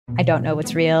I don't know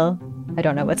what's real. I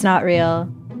don't know what's not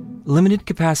real. Limited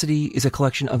Capacity is a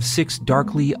collection of 6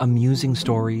 darkly amusing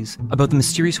stories about the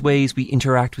mysterious ways we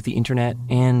interact with the internet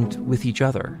and with each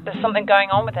other. There's something going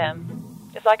on with him.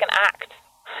 It's like an act.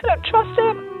 I don't trust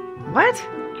him. What?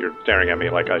 You're staring at me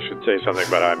like I should say something,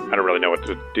 but I don't really know what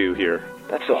to do here.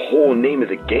 That's the whole name of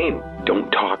the game. Don't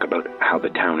talk about how the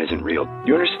town isn't real.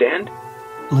 You understand?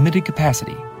 Limited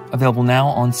Capacity, available now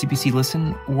on CBC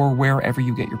Listen or wherever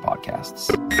you get your podcasts.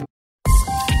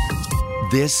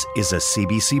 This is a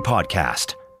CBC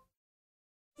podcast.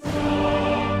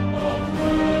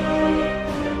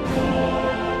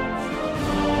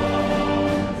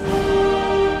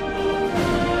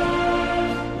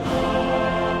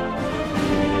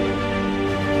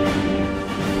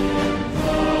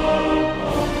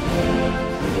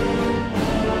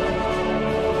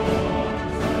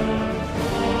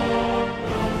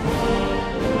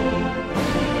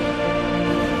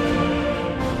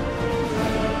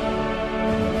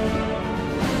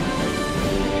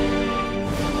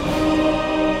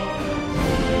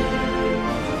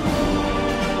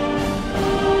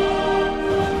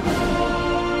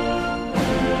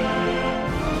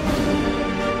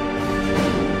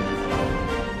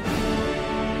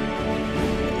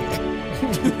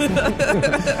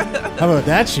 How about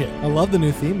that shit? I love the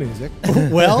new theme music.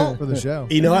 Well, for the show.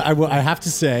 You know what? I have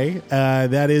to say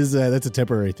that's a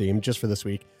temporary theme just for this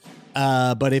week.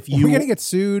 But if you, we're gonna get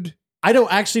sued. I don't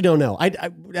know.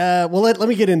 Well, let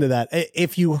me get into that.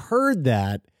 If you heard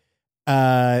that,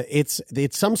 it's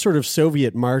some sort of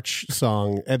Soviet march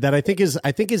song that I think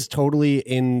is totally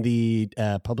in the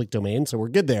public domain. So we're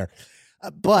good there.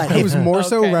 But it was more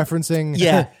so referencing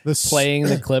playing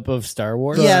the clip of Star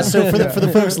Wars. Yeah, so for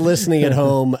the folks listening at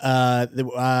home,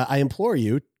 I implore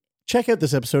you, check out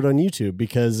this episode on YouTube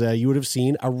because you would have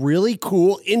seen a really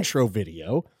cool intro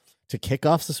video to kick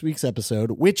off this week's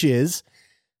episode, which is,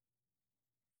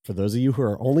 for those of you who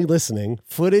are only listening,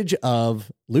 footage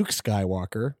of Luke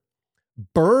Skywalker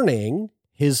burning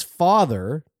his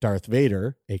father, Darth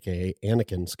Vader, a.k.a.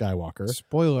 Anakin Skywalker.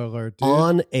 Spoiler alert, dude.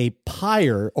 On a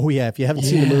pyre. Oh, yeah, if you haven't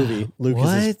seen the movie, Luke's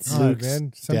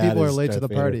man. Some people are late to the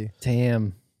party.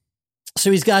 Damn.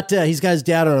 So he's got his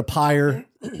dad on a pyre,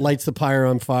 lights the pyre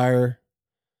on fire.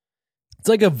 It's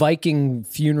like a Viking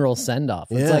funeral send-off.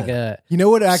 It's like a You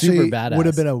know what actually super badass. would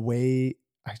have been a way...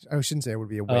 I shouldn't say it would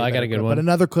be a way I got a good clip, one. But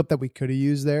another clip that we could have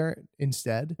used there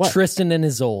instead. What? Tristan and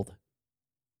Isolde.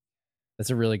 That's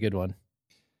a really good one.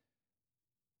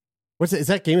 Is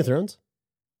that Game of Thrones?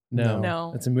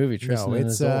 No. It's a movie, Tristan No, and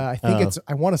it's Isolde.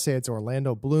 I want to say it's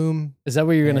Orlando Bloom. Is that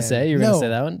what you're going to say? You're going to say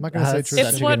that one? I'm not going to say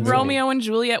Tristan. It's what Romeo and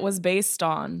Juliet was based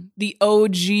on. The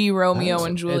OG Romeo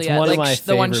and Juliet. It's one of my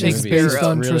the one favorite Shakespeare movies. Based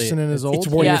on wrote. Tristan and Isolde. It's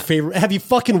one of your favorite. Have you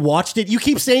fucking watched it? You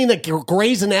keep saying that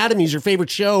Grey's Anatomy is your favorite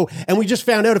show, and we just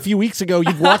found out a few weeks ago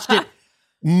you've watched it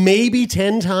maybe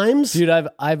 10 times. Dude, I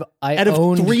out of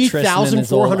owned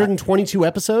 3,422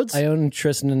 episodes. I own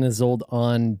Tristan and Isolde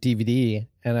on DVD,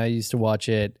 and I used to watch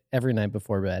it every night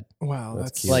before bed. Wow,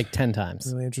 that's like 10 times.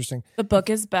 really interesting. The book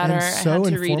is better. And so I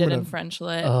had to read it in informative. French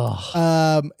lit.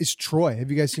 Is Troy? Have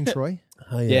you guys seen Troy?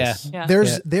 Yes. Yeah.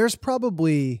 There's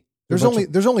probably there's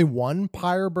only one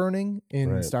pyre burning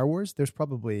in Right. Star Wars. There's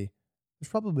probably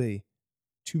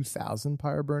 2,000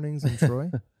 pyre burnings in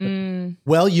Troy.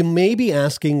 Well, you may be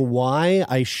asking why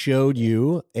I showed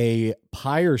you a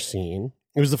pyre scene.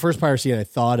 It was the first pyre scene I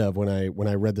thought of when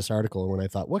I read this article and when I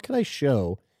thought, what could I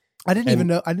show? I didn't even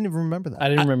remember that. I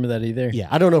didn't remember that either. Yeah,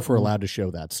 I don't know if we're allowed to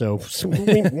show that. So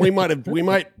we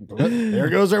might. There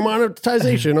goes our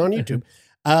monetization on YouTube.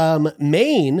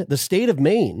 Maine, the state of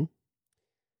Maine.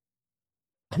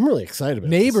 I'm really excited about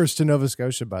Neighbors to Nova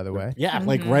Scotia, by the way. this. Yeah,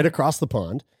 like right across the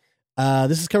pond.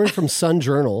 This is coming from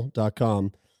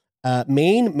sunjournal.com.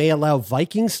 Maine may allow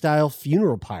Viking-style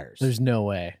funeral pyres. There's no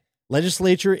way.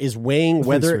 Legislature is weighing That's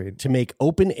whether sweet. to make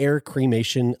open-air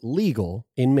cremation legal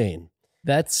in Maine.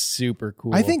 That's super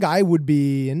cool. I think I would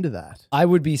be into that. I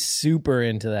would be super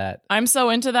into that. I'm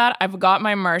so into that. I've got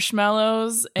my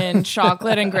marshmallows and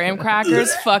chocolate and graham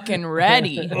crackers fucking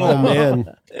ready. Oh,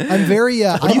 man. I'm very.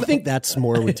 What do you think that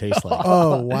s'more would taste like?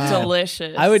 Oh wow,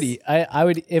 Delicious. I would eat. I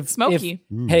would if Smoky.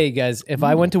 Hey guys, if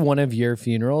I went to one of your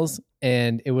funerals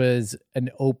and it was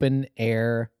an open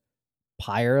air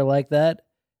pyre like that,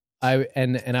 I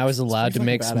was allowed to fucking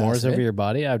make badass, s'mores eh? over your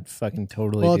body, I'd fucking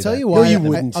totally. Well, I'll do tell that. you why. No, you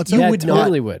wouldn't. I'll tell You Yeah, would I not.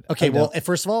 totally would. Okay, I well, don't.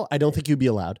 first of all, I don't think you'd be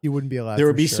allowed. you wouldn't be allowed. There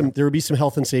would for be sure. some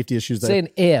health and safety issues there. Say an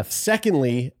if.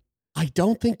 Secondly, I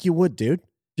don't think you would, dude.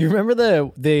 Do you remember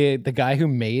the guy who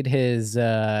made his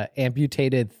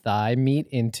amputated thigh meat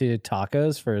into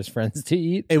tacos for his friends to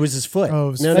eat? It was his foot. Oh,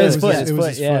 it was no, his it foot. was It was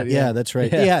his his foot. foot, Yeah, yeah. that's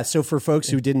right. Yeah. Yeah. So for folks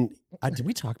who didn't, did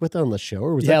we talk about that on the show,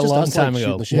 or was Yeah, that a just long us, time like, ago.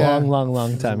 shooting the shit? Yeah.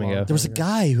 Long time ago. There was a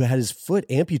guy who had his foot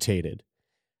amputated,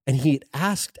 and he had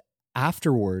asked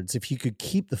afterwards if he could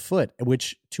keep the foot,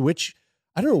 to which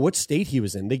I don't know what state he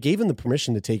was in. They gave him the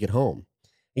permission to take it home.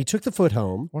 He took the foot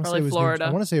home. Probably Florida. I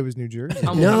want to say it was New Jersey.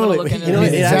 I'm No, gonna look it- into you know,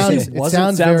 this. it It actually sounds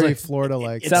wasn't- very like-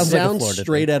 Florida-like. It Sounds sounds, like a Florida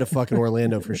straight thing. out of fucking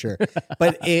Orlando for sure.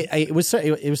 But it was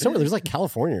somewhere. It was like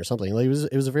California or something. Like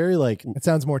it was a very like. It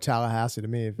sounds more Tallahassee to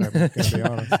me, if I'm going to be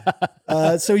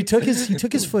honest. So he took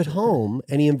his foot home,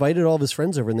 and he invited all of his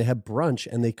friends over, and they had brunch,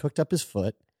 and they cooked up his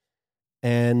foot,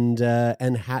 and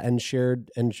shared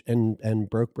and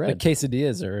broke bread. Like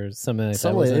quesadillas or something like that.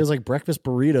 Something wasn't it was like breakfast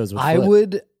burritos. With I foot.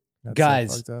 would, That's so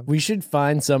guys, fucked up. we should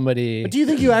find somebody. But do you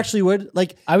think you actually would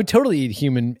like? I would totally eat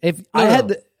human if I No, had no.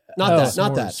 the, Not oh, that.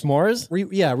 Not that. s'mores.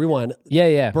 Rewind.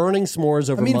 Yeah. Burning s'mores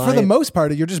over. I mean, my, for the most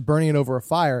part, you're just burning it over a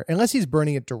fire. Unless he's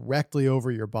burning it directly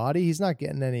over your body, he's not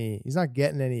getting any. He's not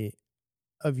getting any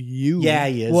of you. Yeah,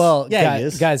 he is. Well, yeah, he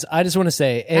is. guys, I just want to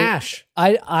say, Ash.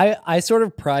 I sort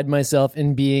of pride myself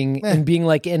in being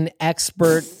like an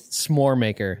expert s'more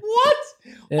maker. What?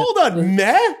 Hold on,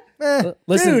 meh.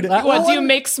 Listen, Dude, What, do you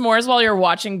make s'mores while you're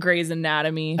watching Grey's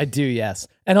Anatomy? I do, yes.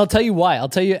 And I'll tell you why. I'll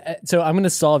tell you. So I'm going to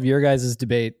solve your guys'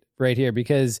 debate right here,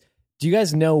 because do you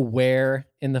guys know where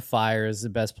in the fire is the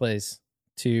best place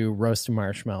to roast a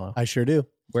marshmallow? I sure do.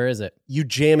 Where is it? You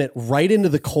jam it right into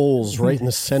the coals, right in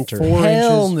the center. 4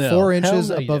 Hell inches, no. 4 Hell inches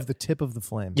no, you above don't. the tip of the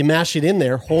flame. You mash it in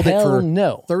there, hold it Hell for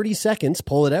no. 30 seconds,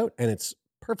 pull it out, and it's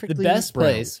perfectly The best brown.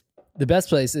 place. The best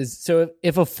place is, so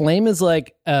if a flame is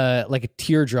like a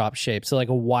teardrop shape, so like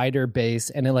a wider base,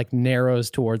 and it like narrows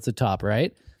towards the top,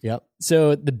 right? Yep.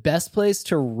 So the best place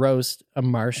to roast a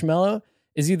marshmallow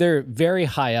is either very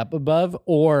high up above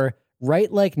or right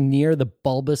like near the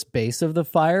bulbous base of the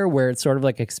fire, where it sort of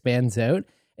like expands out,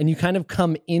 and you kind of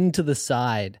come into the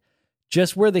side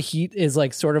just where the heat is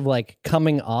like sort of like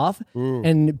coming off.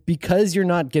 And because you're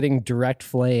not getting direct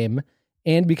flame,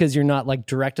 and because you're not like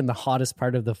direct in the hottest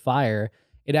part of the fire,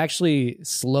 it actually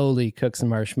slowly cooks the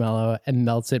marshmallow and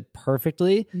melts it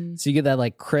perfectly. So you get that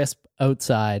like crisp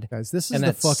outside. Guys, this is and the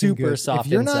that's fucking super good. soft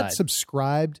If you're inside. not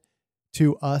subscribed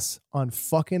to us on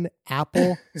fucking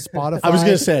Apple, Spotify, I was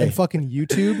gonna say, and fucking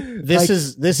YouTube, this like,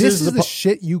 is the po-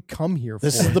 shit you come here for.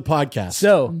 This is the podcast.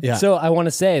 So, Yeah. so I want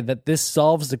to say that this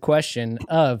solves the question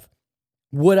of,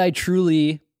 would I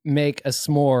truly make a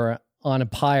s'more on a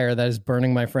pyre that is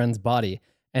burning my friend's body?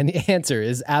 And the answer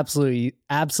is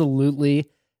absolutely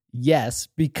yes,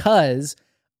 because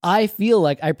I feel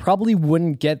like I probably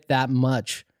wouldn't get that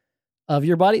much of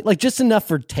your body, like just enough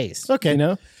for taste. Okay. You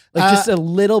know, like just a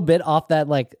little bit off that,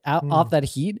 like off that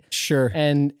heat. Sure.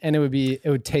 And it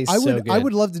would taste I would so good. I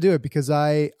would love to do it, because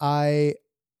I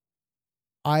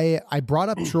brought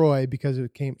up Troy because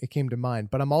it came to mind,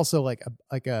 but I'm also like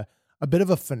a bit of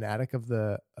a fanatic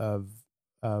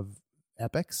of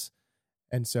epics,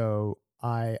 and so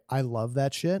I love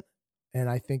that shit, and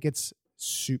I think it's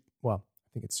super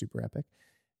epic.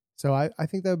 So I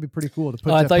think that would be pretty cool to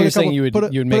put. Oh, I thought you were put a saying couple- you would put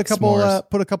a- you would put a make couple s'mores.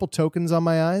 put a couple tokens on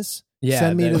my eyes. Yeah,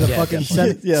 send me to the fucking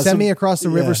definitely. send, send me across the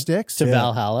river Yeah. Styx to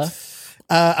Valhalla.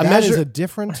 A That is measure a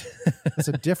different. That's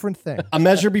a different thing. a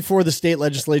measure before the state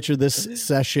legislature this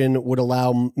session would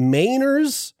allow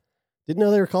Mainers, didn't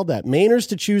know they were called that, Mainers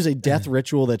to choose a death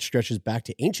ritual that stretches back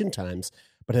to ancient times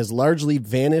but has largely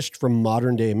vanished from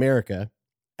modern day America: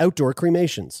 outdoor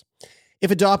cremations. If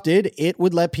adopted, it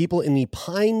would let people in the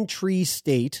Pine Tree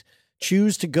State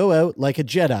choose to go out like a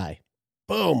Jedi,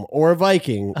 boom, or a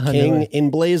Viking king in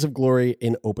blaze of glory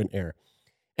in open air.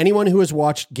 Anyone who has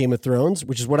watched Game of Thrones,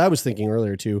 which is what I was thinking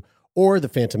earlier too, or The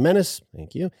Phantom Menace,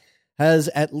 thank you, has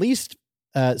at least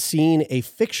seen a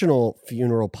fictional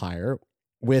funeral pyre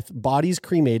with bodies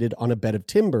cremated on a bed of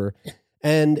timber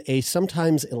and a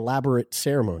sometimes elaborate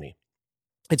ceremony.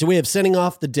 It's a way of sending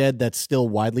off the dead that's still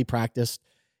widely practiced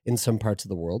in some parts of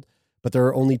the world, but there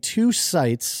are only 2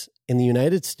 sites in the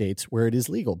United States where it is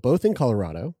legal, both in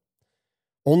Colorado,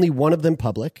 only one of them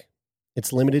public.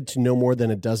 It's limited to no more than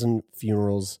a dozen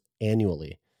funerals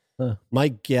annually. Huh. My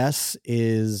guess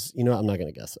is, I'm not going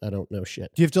to guess. I don't know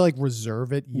shit. Do you have to like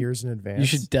reserve it years in advance? You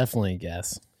should definitely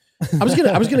guess. I was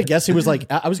gonna guess it was like,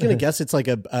 I was gonna guess it's like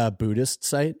a Buddhist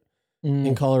site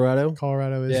in Colorado,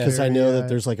 Colorado is because I know that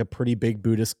there's like a pretty big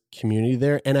Buddhist community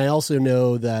there, and I also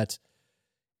know that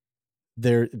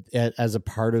there, as a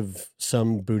part of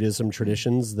some Buddhism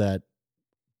traditions, that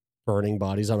burning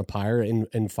bodies on a pyre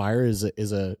and fire is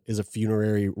a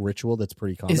funerary ritual that's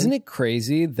pretty common. Isn't it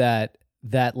crazy that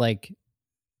that like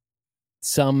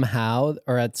somehow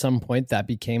or at some point that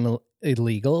became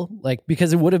illegal, like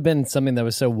because it would have been something that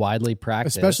was so widely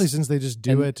practiced, especially since they just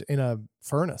do it in a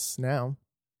furnace now.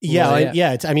 Yeah,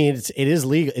 it is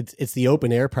legal. It's the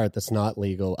open air part that's not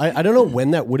legal. I don't know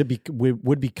when that would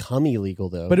become illegal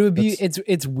though. But it would be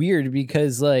it's weird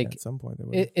because like at some point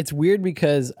it's weird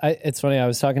because it's funny. I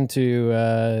was talking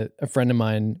to a friend of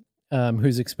mine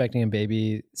who's expecting a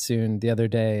baby soon the other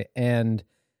day, and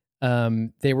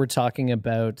they were talking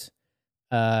about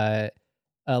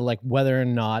like whether or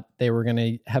not they were going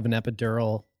to have an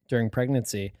epidural during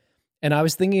pregnancy, and I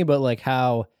was thinking about like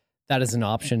how that is an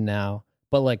option now.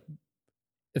 But like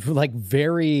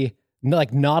very,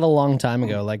 like not a long time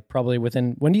ago, like probably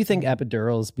within, when do you think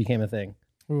epidurals became a thing?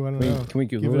 Ooh, I don't know. Can we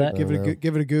Google that? Give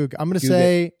it a goog. I'm going to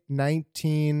say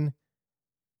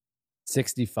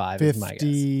 1965 is my guess.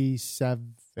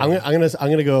 57. I'm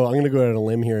gonna go out on a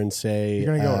limb here and say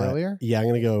you're gonna go earlier. Yeah, I'm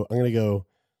gonna go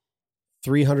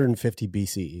 350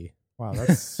 BCE. Wow,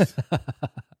 that's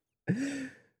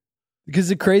because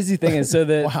the crazy thing is, so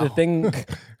the thing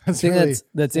that's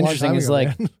interesting is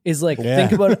like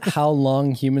think about how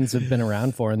long humans have been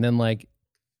around for, and then like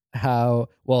how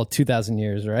 2,000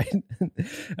 years, right?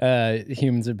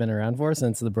 Humans have been around for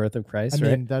since the birth of Christ, I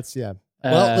mean, right? that's Well,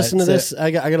 listen to this.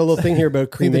 I got a little thing here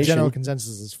about cremation. I think the general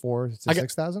consensus is 4,000 to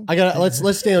 6,000.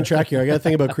 Let's stay on track here. I got to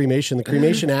think about cremation. The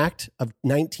Cremation Act of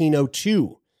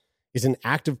 1902 is an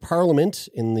act of parliament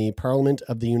in the Parliament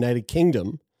of the United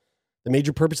Kingdom. The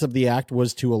major purpose of the act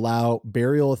was to allow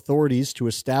burial authorities to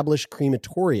establish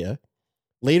crematoria.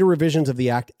 Later revisions of the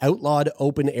act outlawed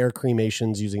open-air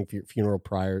cremations using funeral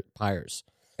pyres.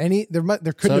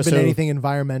 There couldn't have been anything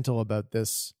environmental about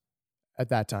this at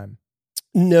that time.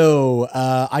 No,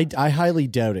 I highly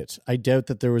doubt it. I doubt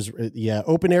that there was.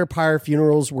 Open-air pyre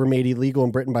funerals were made illegal in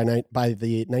Britain by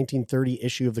the 1930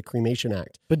 issue of the Cremation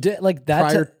Act. But like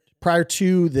that prior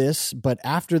to this, but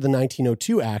after the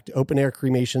 1902 Act, open-air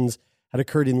cremations had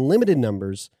occurred in limited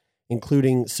numbers,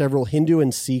 including several Hindu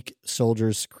and Sikh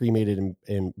soldiers cremated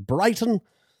in Brighton,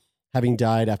 having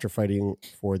died after fighting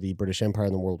for the British Empire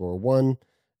in the World War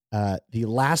I. The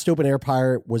last open-air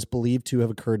pyre was believed to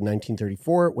have occurred in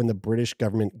 1934 when the British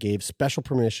government gave special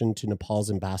permission to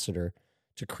Nepal's ambassador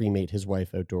to cremate his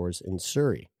wife outdoors in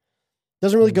Surrey.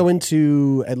 Doesn't really go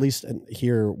into, at least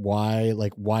here, why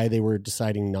they were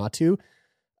deciding not to.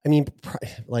 I mean,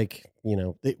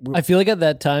 I feel like at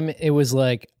that time it was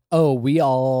like, oh, we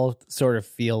all sort of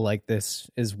feel like this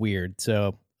is weird,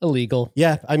 so illegal.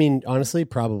 Yeah, I mean, honestly,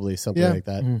 probably something like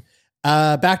that. Mm-hmm.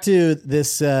 Back to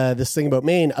this thing about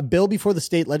Maine. A bill before the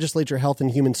state legislature Health and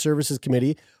Human Services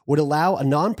Committee would allow a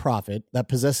nonprofit that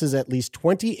possesses at least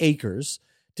 20 acres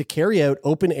to carry out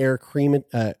open-air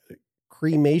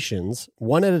cremations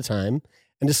one at a time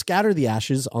and to scatter the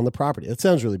ashes on the property. That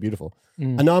sounds really beautiful.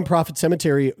 A nonprofit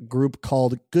cemetery group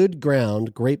called Good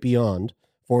Ground, Great Beyond,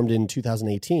 formed in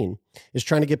 2018, is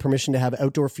trying to get permission to have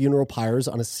outdoor funeral pyres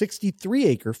on a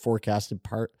 63-acre forecasted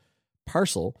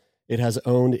parcel it has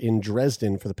owned in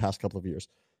Dresden for the past couple of years.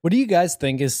 What do you guys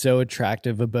think is so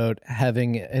attractive about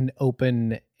having an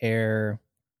open-air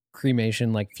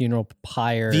cremation, like funeral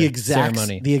pyre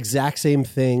ceremony? The exact same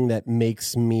thing that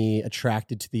makes me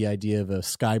attracted to the idea of a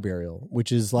sky burial,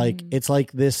 which is like it's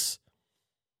like this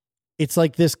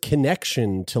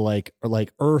connection to like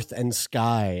earth and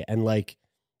sky, and like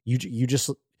you just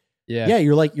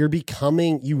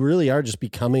you really are just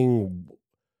becoming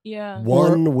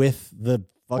one with the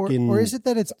fucking, or is it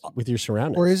that it's with your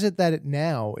surroundings, or is it that it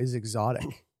now is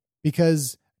exotic?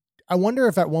 Because I wonder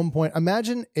if at one point,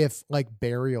 imagine if like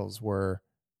burials were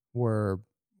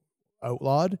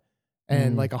outlawed,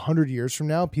 and like 100 years from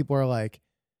now, people are like,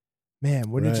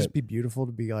 man, wouldn't it just be beautiful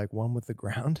to be like one with the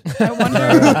ground? I wonder.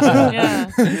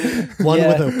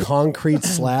 With a concrete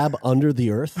slab under the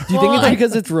earth. Do you think it's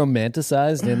because it's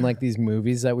romanticized in like these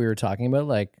movies that we were talking about?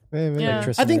 Like,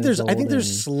 I think there's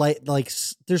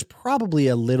probably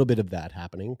a little bit of that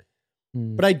happening,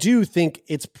 but I do think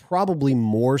it's probably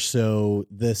more so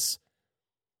this.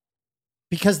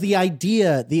 Because the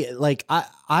idea,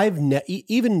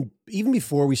 even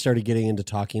before we started getting into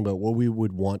talking about what we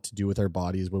would want to do with our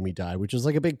bodies when we die, which is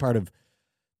like a big part of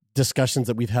discussions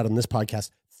that we've had on this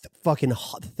podcast fucking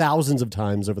thousands of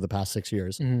times over the past 6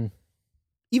 years. Mm-hmm.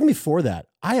 Even before that,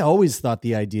 I always thought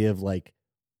the idea of like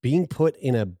being put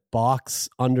in a box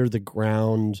under the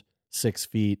ground 6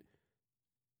 feet,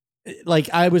 like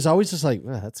I was always just like,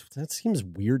 that seems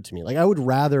weird to me. Like I would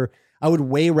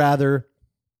way rather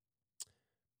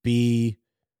be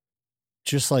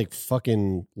just like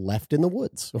fucking left in the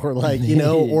woods, or like,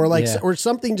 or like, or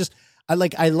something, just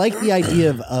I like the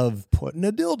idea of putting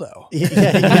a dildo.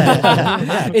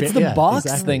 It's the box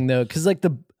exactly. thing though, because like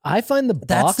I find the box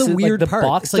That's the weird the part.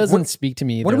 box It's like, doesn't what- speak to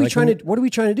me either. What are we Like, trying to? What are we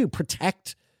trying to do?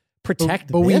 Protect.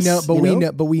 But we this, know. But you we know.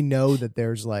 know. But we know that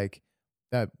there's like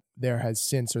that. There has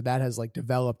since, or that has like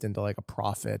developed into like a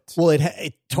profit. Well,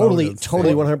 it totally, motive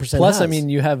totally, thing. 100%. Plus, I has. mean,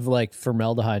 you have like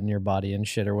formaldehyde in your body and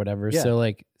shit or whatever. Yeah. So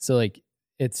like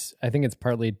it's. I think it's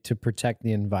partly to protect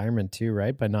the environment too,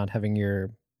 right? By not having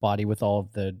your body with all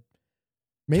of the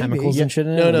Maybe. chemicals Yeah. and shit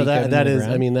in it. No, leak out that into the is. I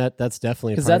ground. mean, that's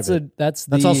definitely because because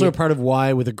that's also a part of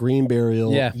why with a green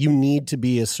burial, Yeah. you need to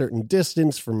be a certain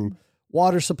distance from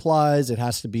water supplies. It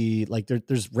has to be like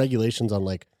there's regulations on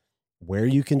like where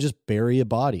you can just bury a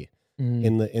body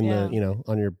in the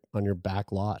on your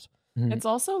back lot. It's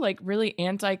also like really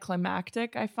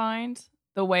anticlimactic, I find,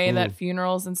 the way that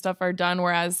funerals and stuff are done.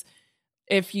 Whereas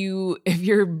if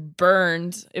your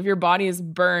body is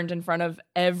burned in front of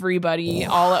everybody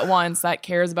all at once that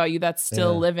cares about you, that's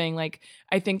still living. Like,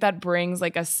 I think that brings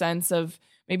like a sense of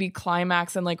maybe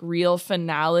climax and like real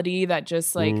finality that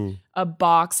just like a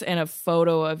box and a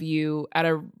photo of you at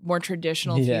a more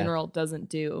traditional funeral doesn't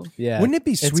do. Yeah, Wouldn't it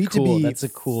be It's sweet cool. to be That's a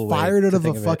cool way fired out to of a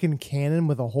think of it. fucking cannon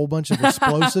with a whole bunch of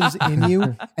explosives in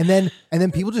you, and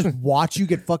then people just watch you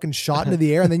get fucking shot into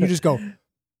the air, and then you just go,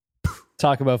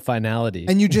 Talk about finality.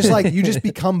 and you just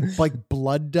become like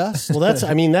blood dust. Well, that's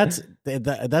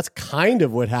kind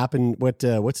of what happened.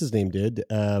 What's his name did?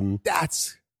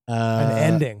 That's an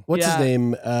ending. What's his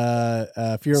name?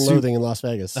 Fear and Loathing in Las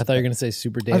Vegas. I thought you were going to say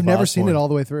Super Dave. I've never seen Osborne. it all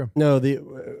the way through. No,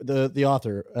 the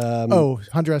author.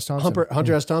 Hunter S. Thompson.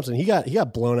 Hunter S. Thompson. He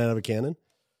got blown out of a cannon.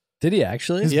 Did he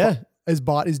actually? His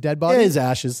dead body. Yeah, his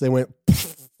ashes. They went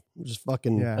just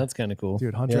fucking. Yeah. That's kind of cool.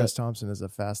 Dude, Hunter S. Thompson is a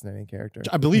fascinating character.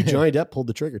 I believe Johnny Depp pulled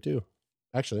the trigger too.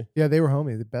 Actually. Yeah, they were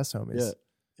homies, the best homies.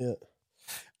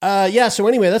 Yeah. So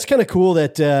anyway, that's kind of cool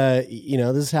that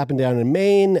this happened down in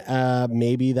Maine.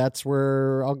 Maybe that's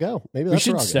where I'll go. Maybe We that's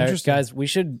should where I'll start, go. guys. We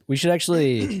should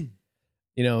actually,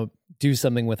 do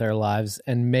something with our lives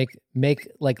and make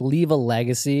like leave a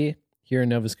legacy here in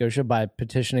Nova Scotia by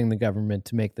petitioning the government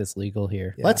to make this legal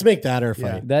here. Let's make that our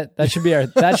fight. That should be our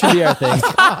thing.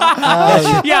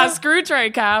 Yeah, screw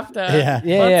tricafta.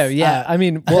 Yeah. I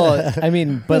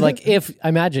mean, but like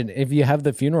imagine if you have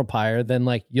the funeral pyre, then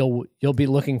like you'll be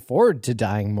looking forward to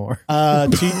dying more.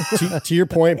 To your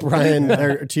point, Brian,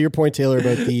 or to your point, Taylor,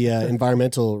 about the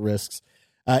environmental risks.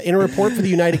 In a report for the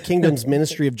United Kingdom's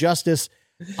Ministry of Justice,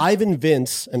 Ivan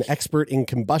Vince, an expert in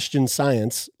combustion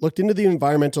science, looked into the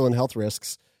environmental and health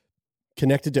risks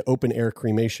connected to open air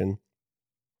cremation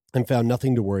and found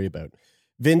nothing to worry about.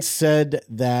 Vince said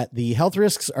that the health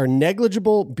risks are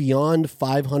negligible beyond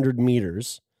 500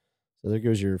 meters. So there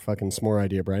goes your fucking s'more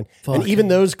idea, Brian. And even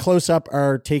those close up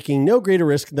are taking no greater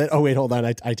risk than, oh wait, hold on,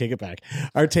 I take it back.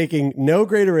 Are taking no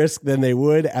greater risk than they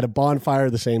would at a bonfire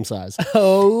the same size.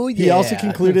 Oh yeah. He also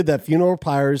concluded that funeral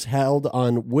pyres held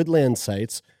on woodland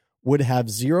sites would have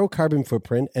zero carbon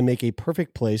footprint and make a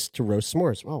perfect place to roast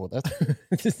s'mores. Oh, well, that's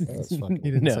fucking.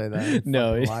 He didn't say that.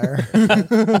 No. Fucking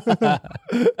liar.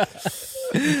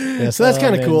 Yeah, so that's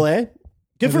kind of man. cool, eh?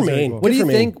 Good That for is very Maine. cool. What do Good you for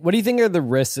Maine. think? What do you think are the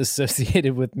risks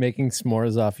associated with making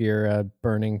s'mores off your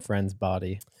burning friend's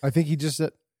body? I think he just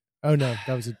said, "Oh no,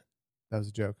 that was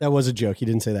a joke." That was a joke. He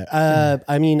didn't say that.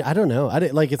 I mean, I don't know. It's I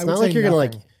would not like say you're gonna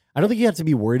like. nothing. I don't think you have to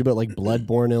be worried about like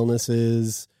bloodborne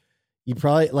illnesses. You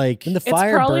probably like. And the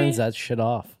fire probably- burns that shit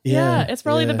off. Yeah, it's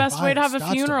probably the yeah. best way to have a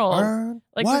Starts to funeral. burn.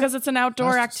 Like, What? because it's an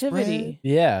outdoor Starts to activity.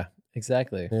 Yeah,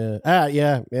 exactly. Yeah.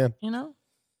 Yeah. You know?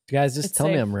 Guys, just It's tell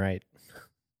me safe. I'm right.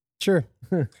 Sure.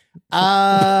 You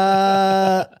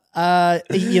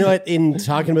know what? In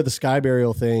talking about the sky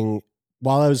burial thing,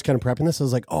 while I was kind of prepping this, I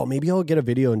was like, oh, maybe I'll get a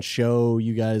video and show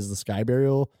you guys the sky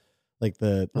burial, like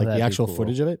the that'd be actual cool.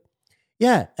 footage of it.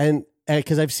 Yeah, and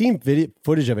because I've seen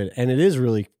footage of it, and it is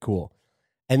really cool.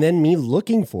 And then me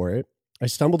looking for it, I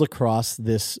stumbled across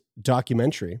this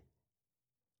documentary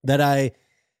that I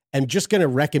am just going to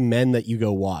recommend that you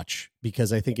go watch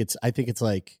because I think it's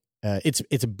like. It's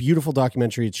a beautiful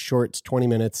documentary. It's short. It's 20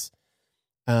 minutes.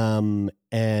 And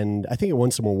I think it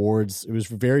won some awards. It was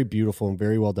very beautiful and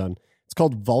very well done. It's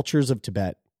called Vultures of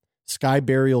Tibet. Sky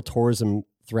burial tourism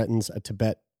threatens a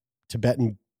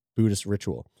Tibetan Buddhist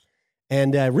ritual.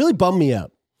 And really bummed me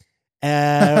out.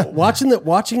 Watching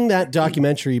that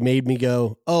documentary made me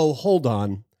go, oh, hold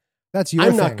on. That's your I'm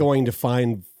thing. not going to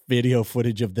find video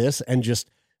footage of this and just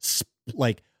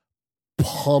like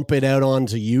pump it out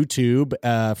onto YouTube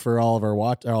for all of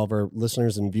our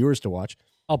listeners and viewers to watch.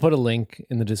 I'll put a link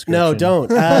in the description. No, don't.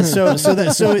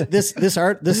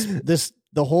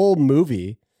 The whole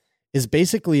movie is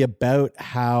basically about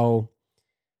how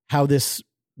how this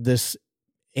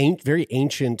very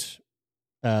ancient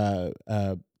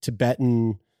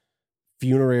Tibetan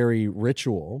funerary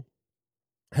ritual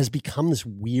has become this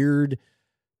weird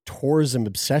tourism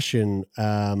obsession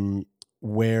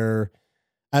where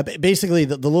basically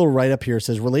the little write-up here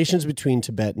says relations between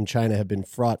Tibet and China have been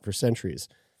fraught for centuries.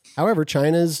 However,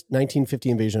 China's 1950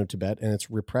 invasion of Tibet and its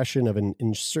repression of an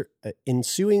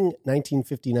ensuing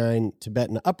 1959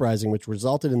 Tibetan uprising, which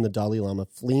resulted in the Dalai Lama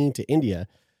fleeing to India,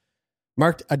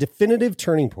 marked a definitive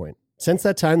turning point. Since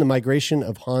that time, the migration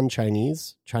of Han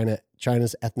Chinese,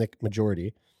 China's ethnic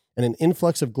majority, and an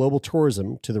influx of global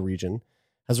tourism to the region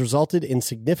has resulted in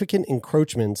significant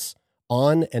encroachments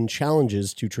on and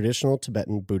challenges to traditional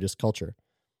Tibetan Buddhist culture.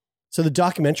 So the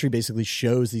documentary basically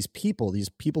shows these people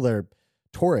that are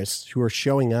tourists who are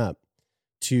showing up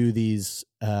to these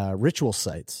ritual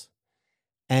sites,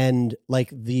 and like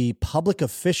the public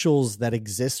officials that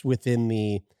exist within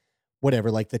the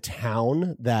like the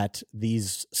town that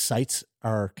these sites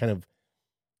are kind of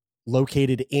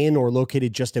located in or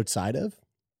located just outside of.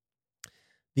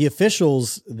 The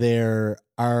officials there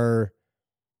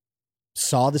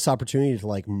saw this opportunity to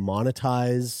like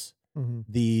monetize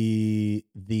the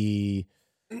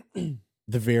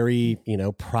very,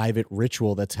 private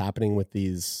ritual that's happening with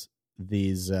these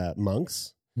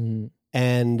monks. Mm-hmm.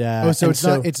 And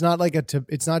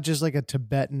it's not just like a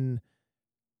Tibetan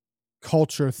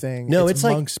culture thing. No, it's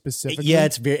like monks specifically. Yeah,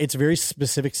 it's a very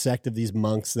specific sect of these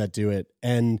monks that do it.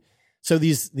 And so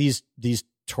these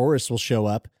tourists will show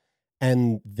up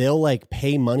and they'll like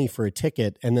pay money for a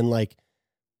ticket, and then like,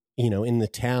 in the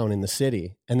town, in the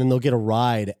city, and then they'll get a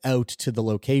ride out to the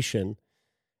location.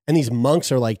 And these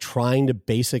monks are like trying to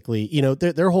basically,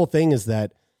 their whole thing is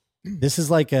that this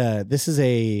is a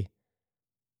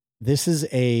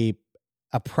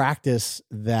practice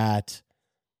that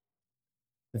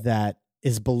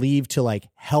is believed to like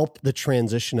help the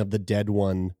transition of the dead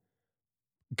one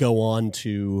go on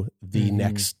to the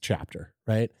next chapter,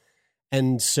 right?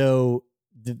 And so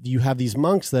you have these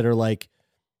monks that are like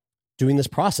doing this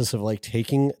process of like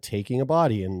taking a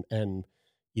body and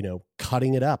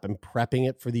cutting it up and prepping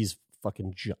it for these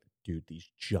fucking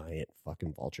these giant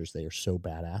fucking vultures. They are so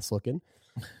badass looking,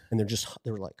 and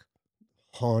they're like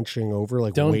haunching over,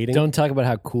 like waiting. Don't talk about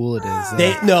how cool it is.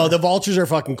 The vultures are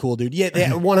fucking cool, dude. Yeah,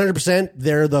 100%.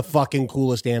 They're the fucking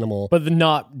coolest animal. But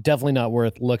definitely not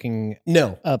worth looking.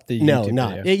 Up the YouTube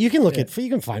not. video. Yeah, you can you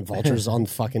can find vultures on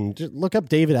fucking. Just look up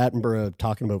David Attenborough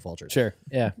talking about vultures. Sure.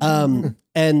 Yeah.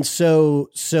 And so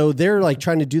they're like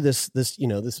trying to do this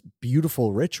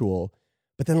beautiful ritual.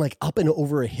 But then, like, up and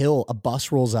over a hill, a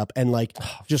bus rolls up, and like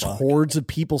hordes of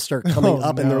people start coming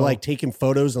up, and they're like taking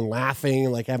photos and laughing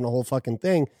and like having a whole fucking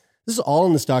thing. This is all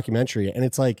in this documentary, and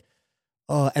it's like,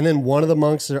 and then one of the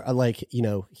monks are like,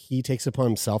 he takes it upon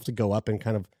himself to go up and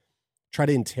kind of try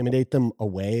to intimidate them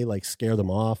away, like scare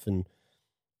them off, and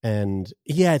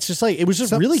yeah, it's just like it was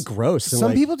just really gross. And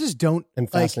some people just don't and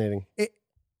fascinating,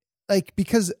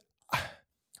 because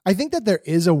I think that there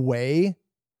is a way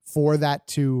for that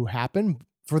to happen.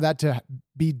 For that to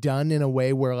be done in a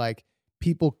way where like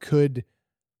people could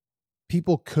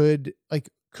view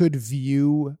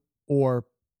or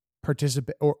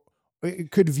participate, or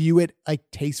could view it like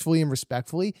tastefully and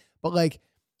respectfully, but like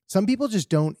some people just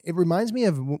don't. It reminds me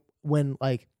of when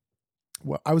I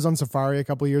was on safari a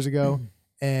couple of years ago,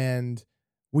 and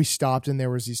we stopped, and there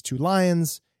was these two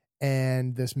lions,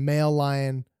 and this male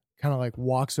lion kind of like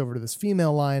walks over to this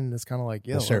female lion, and it's kind of like,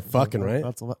 yeah, start fucking, right?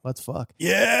 Let's fuck.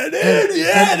 Yeah, dude.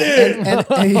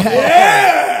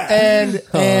 And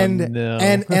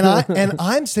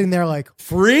I'm sitting there like,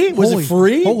 free? Was it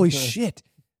free? Holy shit!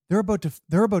 They're about to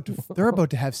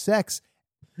have sex,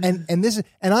 and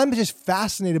I'm just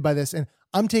fascinated by this, and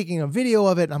I'm taking a video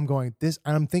of it, and I'm going this,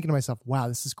 and I'm thinking to myself, wow,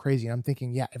 this is crazy. And I'm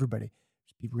thinking, yeah, everybody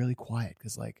just be really quiet,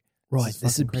 because like, right,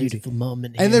 this is a beautiful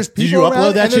moment here. And there's people Did you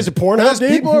upload that shit to Pornhub, dude?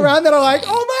 People around that are like, oh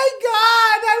my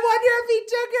God, I wonder if he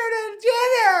took her to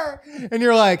dinner. And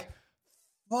you're like,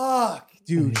 fuck,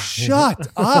 dude, shut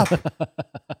up.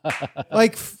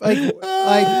 like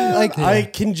I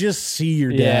can just see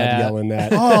your dad yelling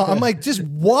that. Oh, I'm like, just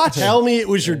watch. Tell me it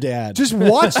was your dad. Just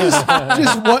watch this.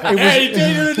 Just what? Hey, you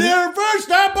take her to dinner first,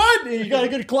 now, bud. You got a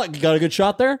good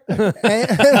shot there.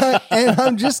 And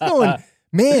I'm just going,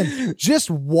 man, just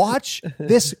watch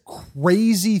this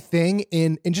crazy thing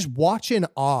and just watch in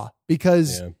awe,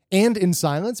 because and in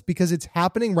silence, because it's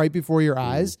happening right before your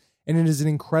eyes, and it is an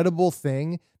incredible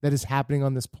thing that is happening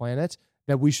on this planet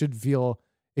that we should feel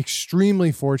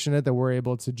extremely fortunate that we're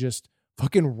able to just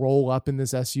fucking roll up in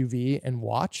this SUV and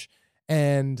watch.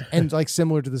 And like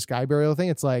similar to the sky burial thing,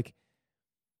 it's like,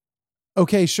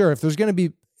 okay, sure, if there's going to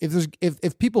be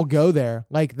if people go there,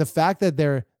 like the fact that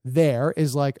they're there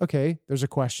is like, okay, there's a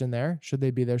question there. Should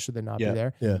they be there? Should they not be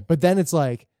there? Yeah. But then it's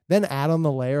like, then add on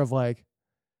the layer of like,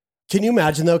 can you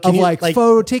imagine though? taking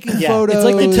photos. It's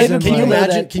like the type of Can you people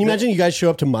imagine? Can you imagine you guys show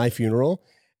up to my funeral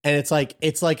and it's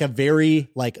like a very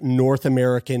like North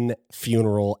American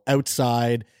funeral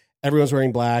outside. Everyone's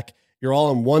wearing black. You're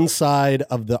all on one side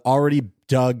of the already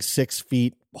dug 6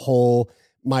 feet hole.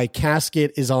 My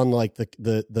casket is on like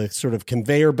the sort of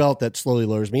conveyor belt that slowly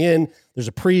lowers me in. There's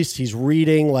a priest. He's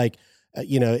reading like,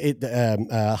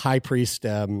 high priest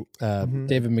David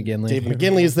McGinley. David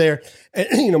McGinley is there.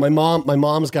 And, my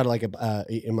mom's got like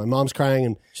my mom's crying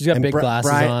and she's got big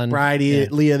glasses on. Bridie,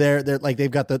 Leah, they're like,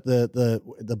 they've got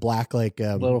the black, like,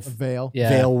 little veil,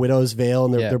 widow's veil.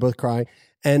 And they're both crying.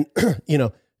 And,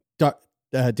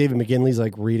 David McGinley's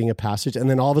like reading a passage, and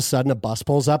then all of a sudden a bus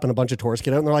pulls up and a bunch of tourists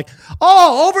get out, and they're like,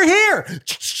 "Oh, over here!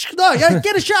 No,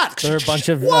 get a shot!" There are a bunch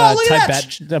of Whoa, look at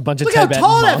Tibet, that. a bunch of Look Tibet how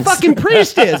tall monks. that fucking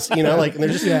priest is, and they're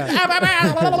just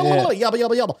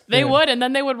yabba. They would, and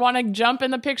then they would want to jump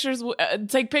in the pictures,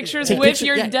 take pictures with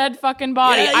your dead fucking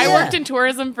body. Yeah. I worked in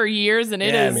tourism for years, and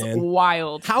it is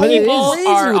wild. How people crazy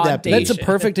are would that be? audacious. That's a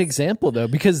perfect example, though,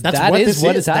 because That's that what is this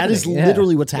what is. is happening. That is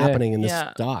literally what's happening in this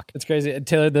doc. It's crazy,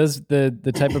 Taylor.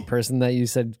 The type of person that you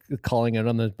said calling out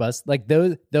on the bus, like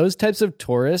those types of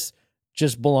tourists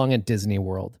just belong at Disney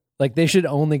World. Like they should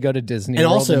only go to Disney And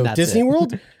World. also, and that's Disney it.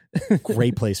 World,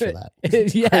 great place for that.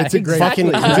 Yeah, it's a great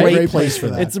place for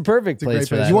that. It's a perfect place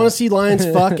for that. If you want to see lions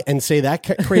fuck and say that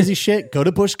crazy shit, go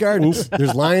to Busch Gardens.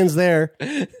 There's lions there.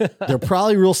 They're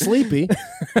probably real sleepy,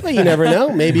 but you never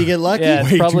know. Maybe you get lucky. Yeah,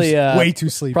 it's probably way too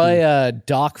sleepy. Probably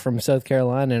Doc from South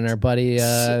Carolina and our buddy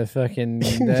fucking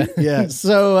yeah.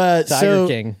 So Tiger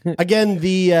King again.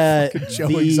 Joe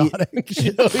Exotic.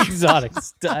 Joe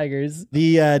Exotic's tigers.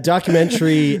 The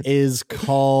documentary is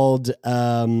called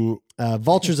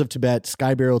Vultures of Tibet,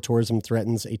 Sky Burial Tourism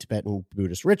Threatens a Tibetan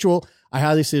Buddhist Ritual. I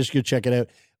highly suggest you go check it out.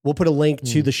 We'll put a link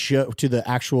to the show, to the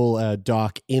actual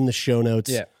doc in the show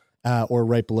notes, or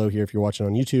right below here if you're watching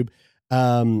on YouTube.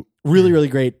 Really, really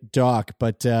great doc.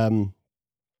 But it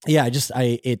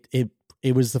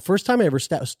was the first time I ever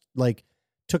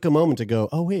took a moment to go,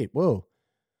 oh wait, whoa,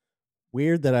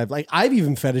 weird that I've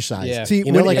even fetishized. Yeah. See,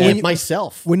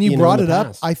 myself. When you brought it up,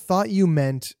 past. I thought you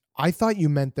meant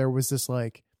there was this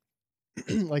like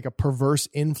like a perverse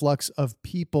influx of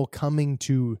people coming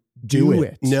to do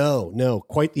it. No,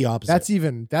 quite the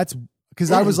opposite. That's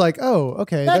because I was like, oh,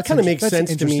 okay. That kind of makes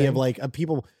sense to me interesting. of like a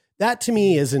people. That to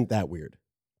me isn't that weird.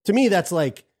 To me, that's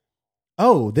like,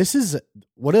 oh, this is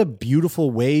what a beautiful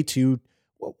way to,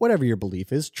 whatever your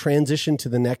belief is, transition to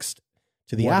the next,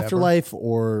 to the Whatever. afterlife,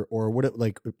 or what it,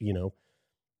 like,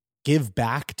 give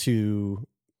back to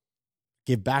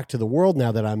the world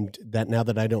now that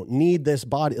I don't need this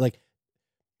body. Like,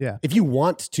 yeah, if you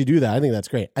want to do that, I think that's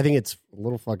great. I think it's a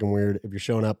little fucking weird if you're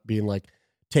showing up being like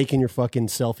taking your fucking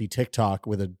selfie TikTok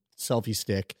with a selfie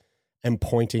stick and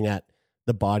pointing at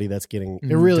the body that's getting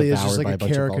it really is devoured just like by a bunch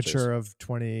of caricature vultures. of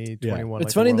 2021.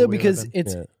 It's funny though because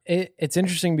it's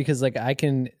interesting because like I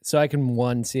can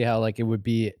one see how like it would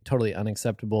be totally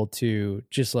unacceptable to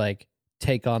just like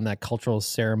take on that cultural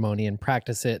ceremony and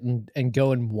practice it and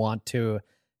go and want to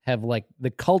have like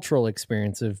the cultural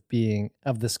experience of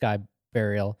the sky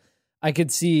burial. I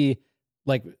could see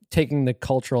like taking the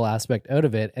cultural aspect out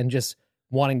of it and just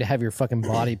wanting to have your fucking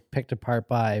body picked apart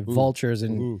by vultures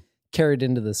and carried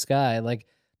into the sky. Like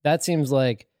that seems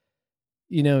like,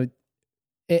 it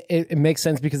makes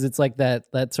sense because it's like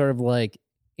that sort of like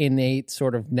innate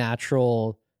sort of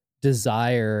natural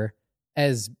desire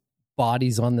as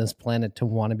bodies on this planet to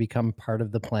want to become part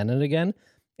of the planet again.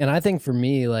 And I think for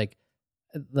me, like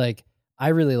I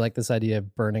really like this idea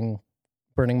of burning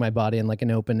my body in like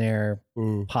an open air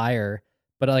pyre.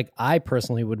 But like I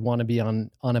personally would want to be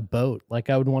on a boat. Like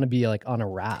I would want to be like on a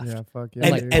raft. Yeah, fuck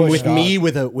yeah. And with me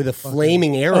with a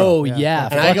flaming arrow. Oh yeah.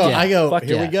 And I go,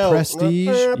 here we go. Prestige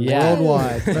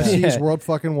worldwide. Prestige world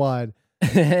fucking wide.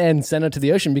 And send it to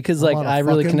the ocean because like on a I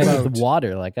really fucking connect with boat. the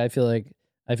water. Like I feel like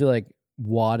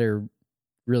water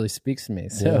really speaks to me.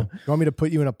 So You want me to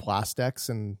put you in a Plastex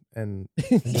and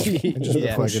just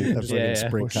Yeah. push, Fucking- just fucking like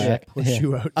spray push, kayak. push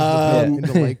you out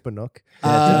into Lake Bannock.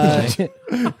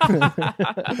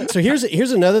 So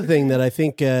here's another thing that I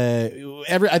think I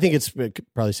think it's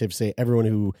probably safe to say everyone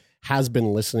who has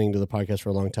been listening to the podcast for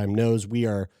a long time knows we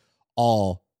are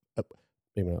all,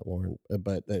 maybe not Lauren,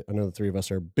 but I know the three of us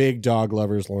are big dog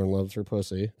lovers. Lauren loves her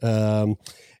pussy.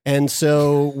 And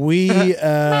so we,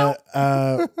 I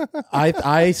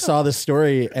saw this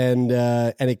story and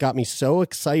it got me so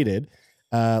excited.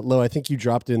 Lo, I think you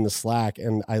dropped it in the Slack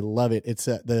and I love it. It's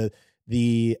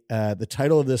The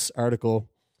title of this article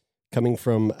coming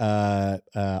from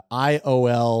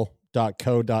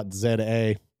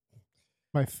iol.co.za.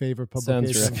 My favorite Sounds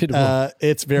publication. reputable.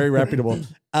 It's very reputable.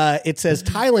 It says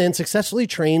Thailand successfully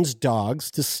trains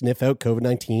dogs to sniff out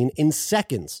COVID-19 in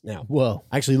seconds. Now, Whoa.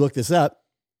 I actually looked this up.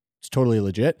 It's totally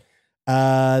legit. We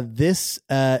should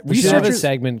have a Researchers,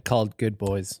 segment called Good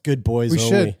Boys. good boys We only.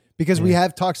 should, because we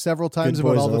have talked several times Good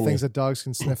about boys all the only. things that dogs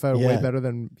can sniff out way better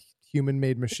than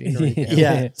human-made machinery. can.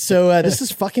 Yeah. So this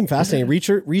is fucking fascinating.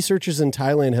 Researchers in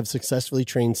Thailand have successfully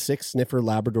trained 6 sniffer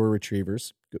Labrador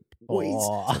retrievers. Good boys.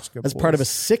 Such good As part of a boys.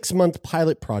 6-month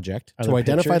pilot project Are to there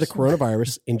identify pictures? the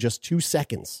coronavirus in just 2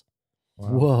 seconds.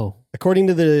 Whoa. According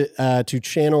to the to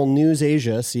Channel News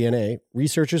Asia (CNA),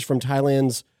 researchers from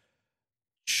Thailand's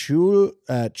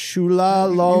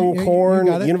Chulalongkorn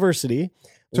You got it. University,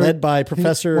 Sorry, led by can you-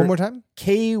 Professor one more time.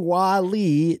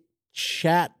 Kwali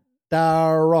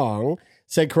Chattarong,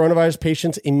 said coronavirus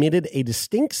patients emitted a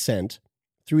distinct scent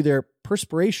through their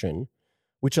perspiration,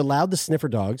 which allowed the sniffer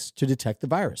dogs to detect the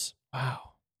virus.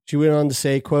 Wow. She went on to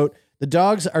say, quote, "The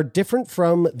dogs are different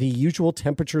from the usual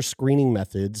temperature screening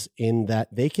methods in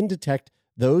that they can detect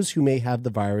those who may have the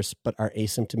virus but are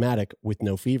asymptomatic with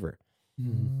no fever.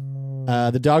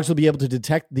 The dogs will be able to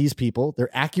detect these people. Their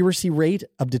accuracy rate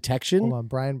of detection Hold on,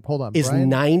 Brian. Hold on. is Brian,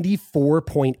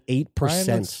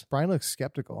 94.8%. Brian looks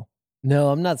skeptical. No,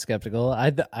 I'm not skeptical.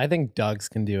 I think dogs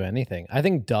can do anything. I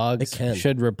think dogs They can.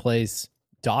 should replace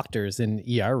doctors in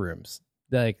ER rooms.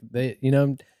 Like Well,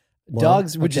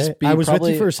 dogs would okay. just be. I was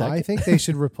probably, with you for a second. I think they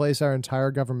should replace our entire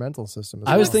governmental system.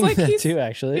 I was Looks thinking like that he's- too.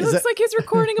 Actually, He looks like he's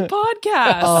recording a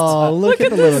podcast. Oh, look at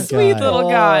the this little sweet guy. little Oh.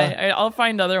 guy. I'll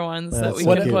find other ones that That's we so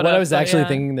what, can cute. put what up. I was but actually yeah.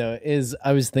 thinking though is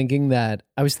I was thinking about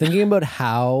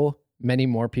how many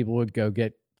more people would go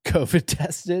get COVID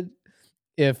tested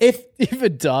if a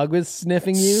dog was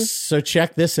sniffing you. So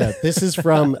check this out. This is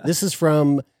from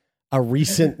a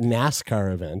recent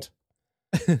NASCAR event.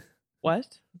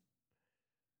 What?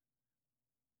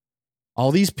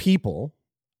 All these people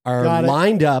are Got it.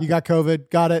 lined up You got COVID.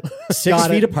 Got it. 6 Got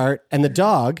feet it. apart, and the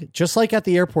dog, just like at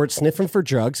the airport, sniffing for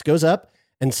drugs, goes up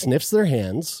and sniffs their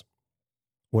hands.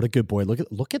 What a good boy!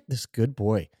 Look at this good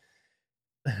boy.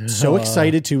 So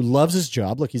excited to, loves his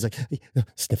job. Look, he's like, "Hey,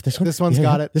 sniff this one. This one's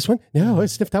got it. This one? No, I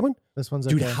sniffed that one. This one's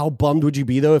Dude, okay. how bummed would you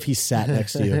be though if he sat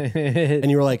next to you and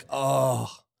you were like,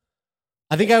 oh,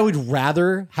 I think I would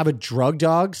rather have a drug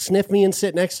dog sniff me and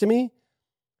sit next to me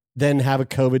than have a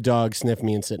COVID dog sniff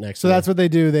me and sit next So to me. that's what they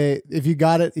do. If you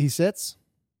got it, he sits.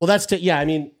 Well, yeah. I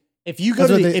mean, if you go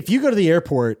That's to what if you go to the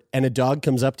airport and a dog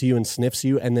comes up to you and sniffs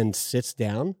you and then sits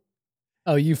down,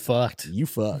 Oh, you fucked. you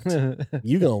fucked.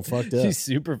 You gonna fucked up. She's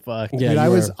super fucked. Yeah, Dude, you I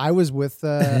was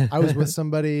are.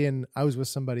 somebody in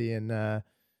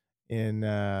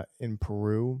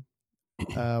Peru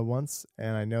once,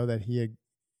 and I know that he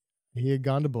had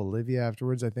gone to Bolivia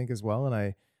afterwards, I think, as well, and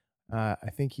I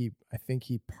think he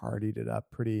partied it up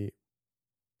pretty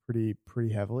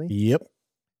heavily. Yep.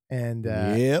 And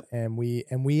Yep. and we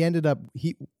ended up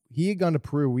he had gone to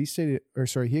Peru. He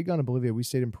had gone to Bolivia. We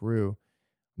stayed in Peru.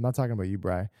 I'm not talking about you,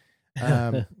 Bri.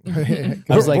 I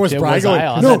was like, Where's was Brian I going,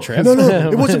 on no, that trip?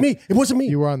 No, it wasn't me. It wasn't me.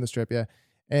 You were on this trip, yeah.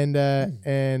 And I know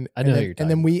then, who you're and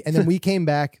then we came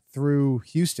back through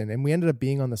Houston, and we ended up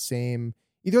being on the same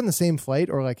flight,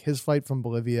 or like his flight from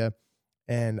Bolivia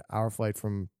and our flight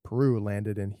from Peru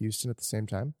landed in Houston at the same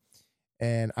time.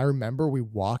 And I remember we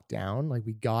walked down, like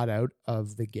we got out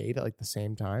of the gate at like the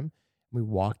same time. We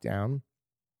walked down,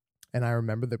 and I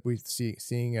remember that we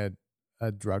seeing a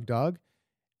drug dog,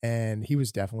 and he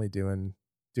was definitely doing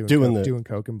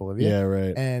coke in Bolivia. Yeah,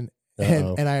 right. And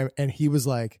he was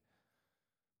like,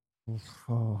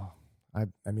 oh, I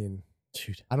mean,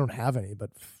 Dude. I don't have any,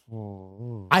 but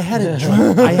I had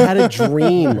a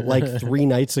dream like 3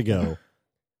 nights ago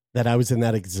that I was in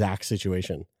that exact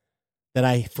situation. That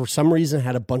I, for some reason,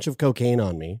 had a bunch of cocaine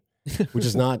on me, which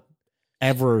is not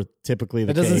ever typically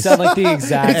the It case. doesn't sound like the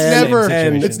exact. It's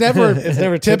never It's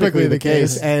never typically the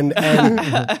case. And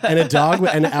a dog,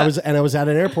 and I was at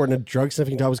an airport, and a drug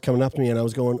sniffing dog was coming up to me, and I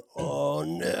was going, oh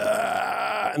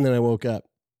no, and then I woke up.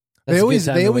 they always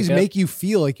make you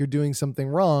feel like you're doing something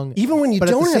wrong, Even when you but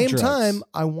don't at the have same drugs. time,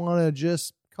 I want to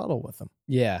just cuddle with them.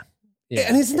 Yeah.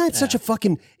 And isn't that such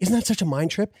a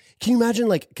mind trip? Can you imagine,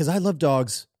 like, because I love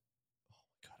dogs.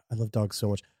 I love dogs so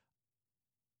much.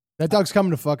 That dog's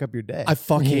coming to fuck up your day. I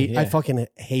fucking Yeah.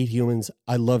 hate humans.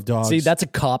 I love dogs. See, that's a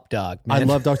cop dog. I Man.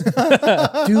 love dogs, dude.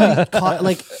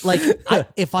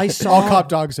 If I saw All cop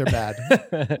dogs are bad.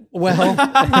 well,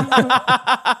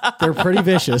 they're pretty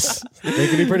vicious. They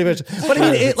can be pretty vicious. But I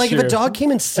mean, if a dog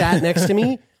came and sat next to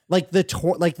me, Like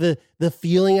the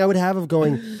feeling I would have of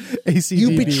going, ACDBA.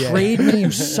 you betrayed me, you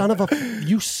son of a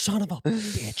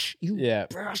bitch, you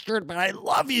bastard, but I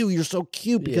love you. You're so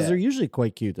cute because they're usually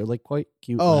quite cute. They're like quite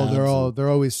cute. Oh, they're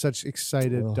always such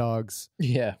excited dogs.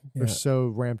 Yeah. They're so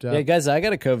ramped up. Yeah, guys, I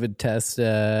got a COVID test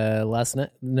last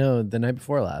night. No, the night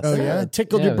before last. Oh, yeah? It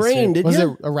tickled your brain, did you? Was it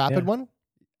a rapid one?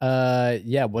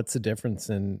 Yeah. What's the difference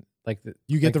in like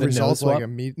you get like the nose results swab? like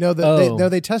immediate? No,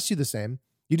 they test you the same.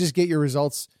 You just get your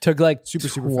results. Took like super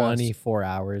 24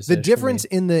 hours. The difference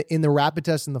in the rapid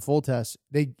test and the full test,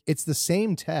 it's the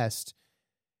same test.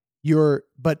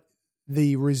 But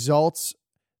the results,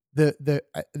 this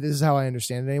is how I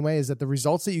understand it anyway, is that the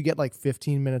results that you get like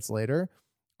 15 minutes later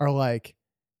are like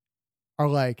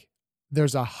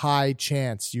there's a high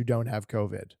chance you don't have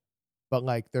COVID, but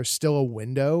like there's still a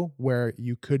window where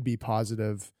you could be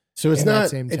positive. So it's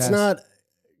not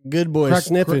good boy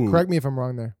sniffing. Correct me if I'm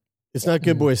wrong there. It's not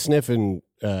good boy sniffing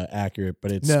accurate,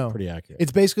 but it's pretty accurate.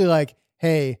 It's basically like,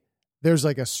 hey, there's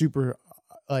like a super,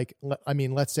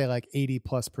 let's say like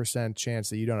 80+% chance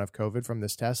that you don't have COVID from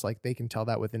this test. Like they can tell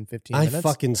that within 15 minutes.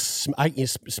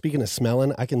 Speaking of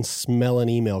smelling, I can smell an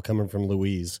email coming from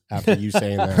Louise after you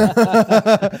saying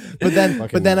that.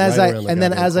 but then as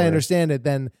I understand it,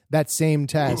 then that same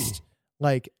test,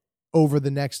 like over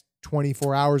the next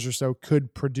 24 hours or so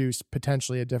could produce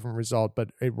potentially a different result,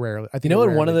 but it rarely. I think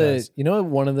one of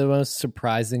the most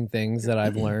surprising things that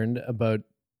I've learned about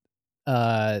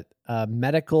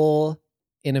medical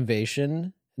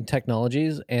innovation and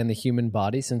technologies and the human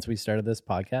body since we started this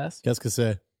podcast. Qu'est-ce que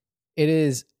c'est? It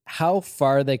is how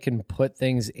far they can put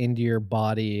things into your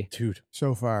body, dude.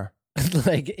 So far,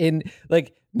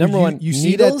 number one, you needles,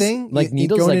 see that thing like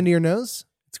needles going into your nose.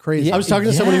 It's crazy. Yeah, I was talking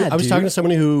to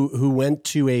somebody who went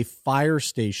to a fire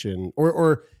station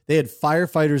or they had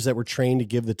firefighters that were trained to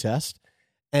give the test.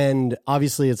 And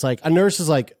obviously it's like a nurse is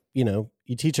like, you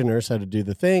teach a nurse how to do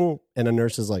the thing and a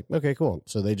nurse is like, okay, cool.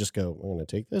 So they just go, I'm going to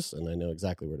take this and I know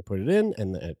exactly where to put it in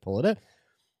and I pull it out.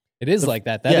 It is like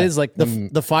that. That is like the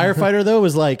firefighter though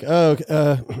was like,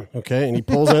 okay, and he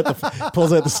pulls out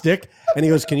the stick and he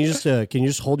goes, can you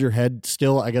just hold your head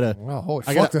still? I gotta. Well, holy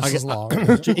fuck, this is long.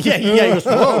 Yeah. He goes,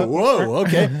 whoa,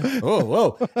 okay,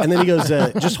 whoa, and then he goes,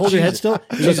 just hold your head still.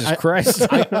 Jesus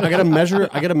Christ, I gotta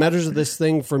measure this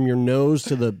thing from your nose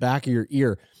to the back of your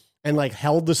ear. And like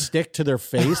held the stick to their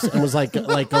face and was like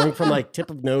going from like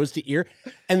tip of nose to ear.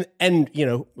 And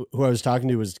who I was talking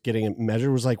to was getting it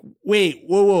measured was like, wait,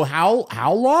 whoa,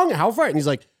 how long? How far? And he's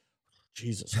like,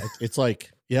 Jesus, it's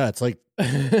like,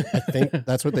 I think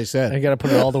that's what they said. I got to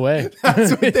put it all the way.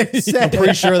 That's what they said. I'm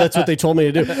pretty sure that's what they told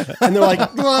me to do. And they're like,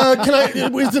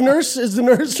 is the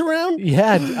nurse around?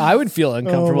 Yeah, I would feel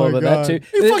uncomfortable about that too.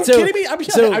 Are you fucking kidding me?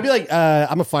 I'd be like,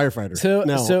 I'm a firefighter.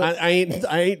 I ain't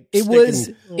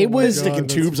sticking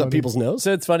tubes up people's nose.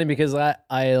 So it's funny because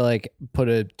I like put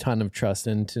a ton of trust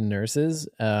into nurses,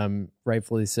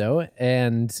 rightfully so.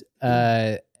 And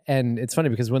it's funny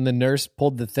because when the nurse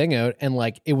pulled the thing out and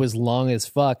like it was long as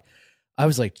fuck, I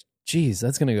was like, geez,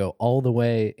 that's going to go all the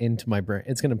way into my brain.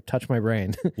 It's going to touch my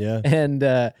brain. Yeah.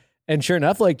 And sure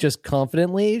enough, like just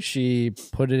confidently, she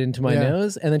put it into my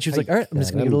nose and then she was like, all right, I'm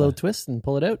just going to give it a little twist and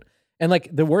pull it out. And like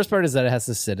the worst part is that it has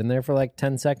to sit in there for like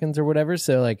 10 seconds or whatever.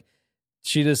 So like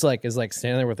she just like is like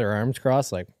standing there with her arms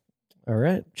crossed, like, all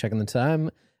right, checking the time.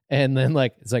 And then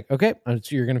like, it's like, okay,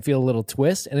 you're going to feel a little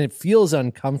twist and it feels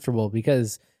uncomfortable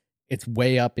because it's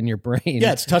way up in your brain.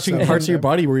 Yeah. It's touching parts of your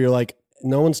body where you're like,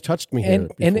 no one's touched me here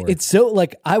and it's so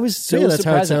like I was so that's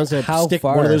surprised how it sounds to how stick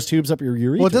far one of those tubes up your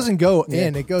urethra. Well, it doesn't go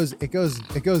in. It goes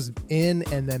in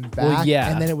and then back. Well,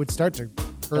 yeah. And then it would start to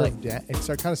curve down. It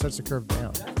kind of starts to curve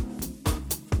down.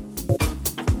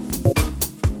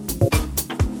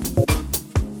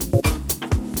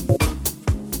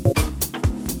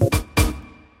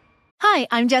 Hi,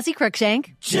 I'm Jessie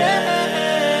Cruikshank. Jessie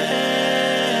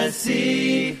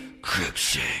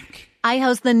Cruikshank. I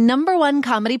host the #1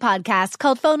 comedy podcast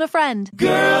called Phone a Friend.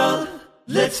 Girl,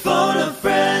 let's phone a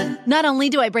friend. Not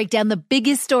only do I break down the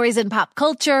biggest stories in pop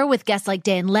culture with guests like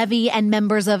Dan Levy and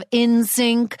members of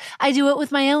NSYNC, I do it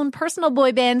with my own personal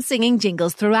boy band singing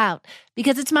jingles throughout.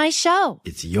 Because it's my show.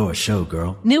 It's your show,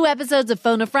 girl. New episodes of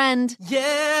Phone a Friend.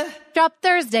 Yeah. Drop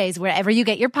Thursdays wherever you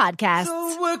get your podcasts.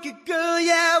 So work it, girl,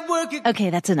 yeah, work it.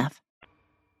 Okay, that's enough.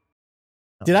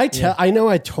 Did I tell? I know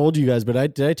I told you guys, but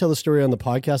did I tell the story on the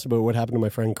podcast about what happened to my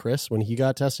friend Chris when he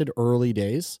got tested early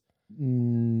days?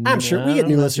 I'm sure we get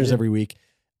new listeners every week.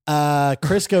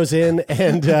 Chris goes in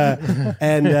and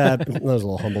that was a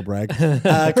little humble brag.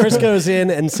 Chris goes in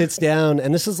and sits down,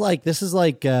 and this is like he's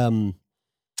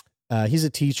a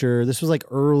teacher. This was like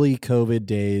early COVID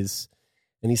days,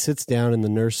 And he sits down, and the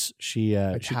nurse she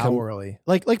how early?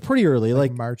 Like pretty early,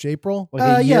 like March, April.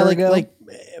 like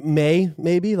May,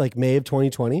 maybe like May of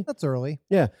 2020. That's early.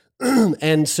 Yeah.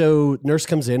 And so nurse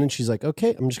comes in and she's like,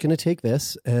 okay, I'm just going to take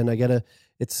this and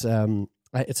it's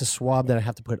a swab that I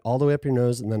have to put all the way up your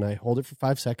nose and then I hold it for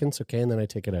 5 seconds. Okay. And then I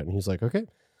take it out. And he's like, okay.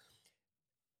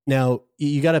 Now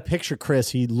you got to picture Chris.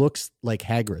 He looks like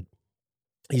Hagrid.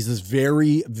 He's this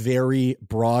very, very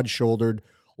broad shouldered,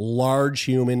 large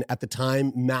human at the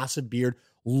time, massive beard,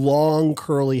 long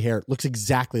curly hair. Looks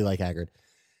exactly like Hagrid.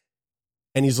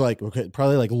 And he's like, okay,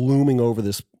 probably like looming over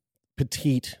this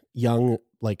petite, young,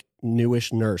 like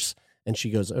newish nurse. And she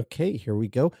goes, okay, here we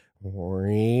go.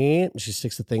 And she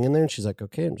sticks the thing in there and she's like,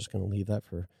 okay, I'm just going to leave that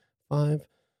for 5,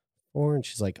 4. And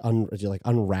she's like,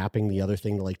 unwrapping the other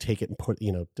thing to like take it and put,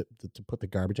 to put the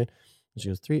garbage in. And she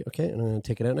goes, 3. Okay. And I'm going to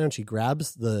take it out now. And she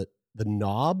grabs the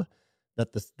knob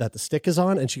that the stick is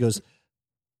on. And she goes,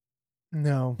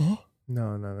 no.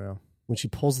 No. When she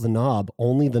pulls the knob,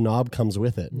 only the knob comes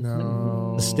with it.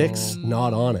 No. The stick's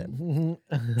not on it.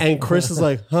 And Chris is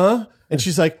like, huh? And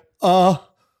she's like,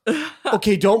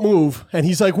 okay, don't move. And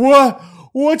he's like, what?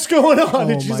 What's going on?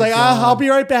 And she's like, I'll be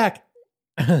right back.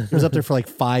 He was up there for like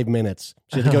 5 minutes.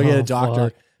 She had to go get a doctor.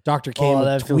 Fuck. Doctor came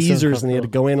with tweezers and he had to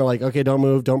go in and like, okay, don't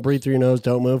move. Don't breathe through your nose.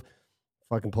 Don't move.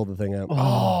 Fucking pulled the thing out.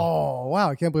 Oh,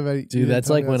 wow. I can't believe Dude, that's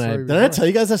like when Did I tell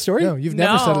you guys that story? No, you've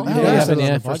never said it. No. You've never said it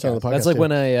on the First time on the podcast, That's like too.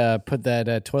 when I put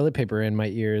that toilet paper in my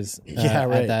ears right.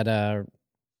 at that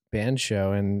band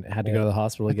show and had to go to the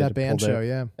hospital to At get that it band pulled show, out.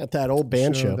 yeah. At that old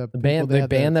band show. that The people, they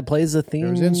band had that plays the theme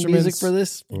was music instruments. for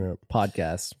this Yeah.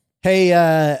 podcast. Hey,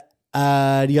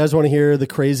 do you guys want to hear the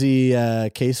crazy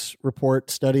case report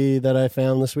study that I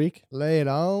found this week? Lay it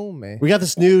on me. We got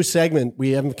this new segment.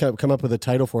 We haven't come up with a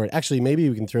title for it. Actually, maybe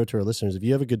we can throw it to our listeners. If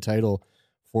you have a good title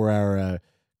for our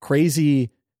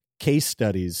crazy case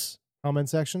studies, Comment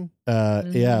section.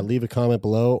 yeah, leave a comment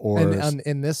below. Or And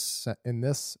in this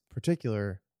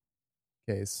particular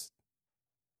case,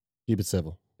 keep it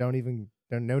civil. no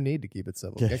need to keep it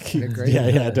civil. Yeah, Get keep- crazy.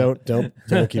 yeah. Don't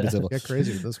keep it civil. Get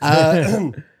crazy with this.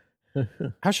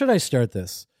 How should I start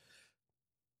this?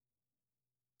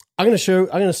 I'm going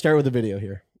to start with a video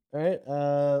here. All right.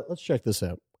 Let's check this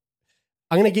out.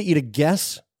 I'm going to get you to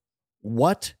guess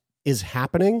what is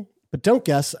happening, but don't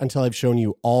guess until I've shown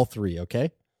you all 3.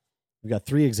 Okay. We've got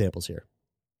 3 examples here.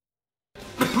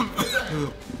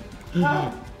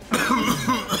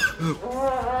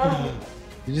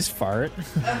 You just fart?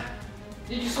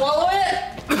 Did you swallow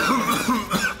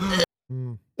it?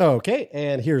 Okay.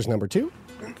 And here's number 2.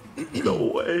 No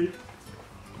way.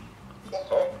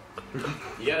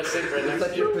 You gotta sit right next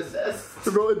to you. Possessed.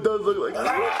 Bro, it does look like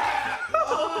that.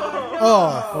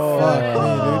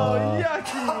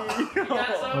 Yucky.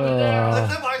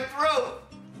 That's in my throat.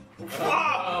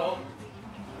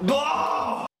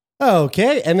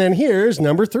 Okay. And then here's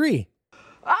number 3.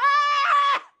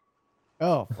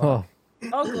 Oh, fuck.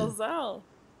 Uncle Zell.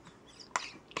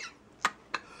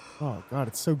 Oh God,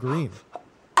 it's so green.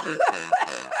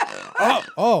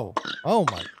 Oh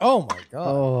my God.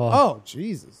 Oh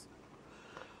Jesus.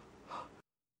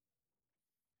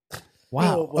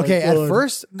 Wow. Oh, my Okay. God.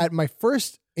 At my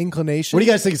first inclination. What do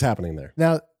you guys think is happening there?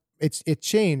 Now it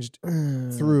changed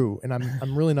through, and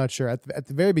I'm really not sure. At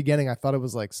the very beginning, I thought it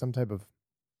was like some type of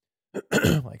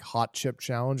like hot chip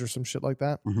challenge or some shit like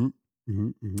that.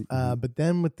 But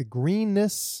then with the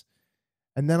greenness,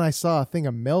 and then I saw a thing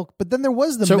of milk. But then there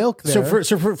was the milk there.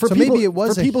 So for people, maybe it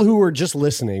was for people who were just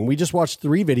listening. We just watched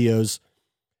 3 videos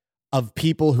of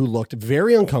people who looked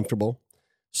very uncomfortable,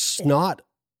 snot,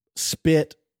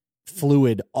 spit,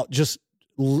 fluid, just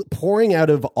pouring out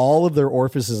of all of their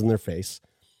orifices in their face.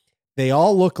 They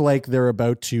all look like they're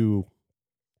about to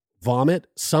vomit.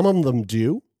 Some of them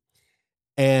do.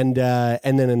 And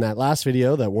then in that last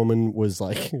video, that woman was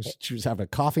like, she was having a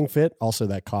coughing fit. Also,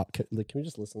 that cough. Can we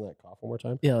just listen to that cough one more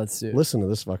time? Yeah, let's do it. Listen to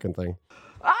this fucking thing.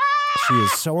 She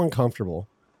is so uncomfortable,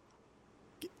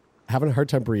 having a hard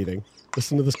time breathing.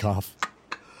 Listen to this cough.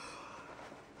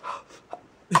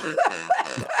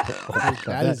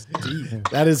 That is deep.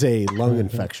 That is a lung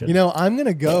infection. You know, I'm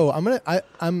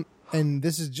and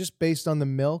this is just based on the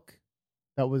milk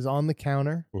that was on the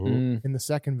counter in the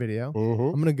second video.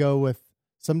 I'm gonna go with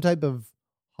some type of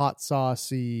hot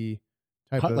saucy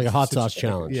type of like a hot sauce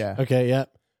challenge. Yeah. Okay. Yeah.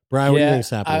 Brian, what do you think's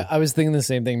happening? I was thinking the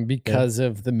same thing because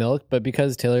of the milk, but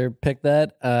because Taylor picked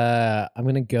that, I'm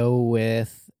gonna go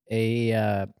with a.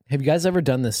 Have you guys ever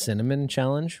done the cinnamon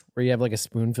challenge where you have like a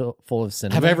spoonful full of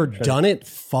cinnamon? Have I ever done it?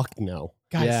 Fuck no.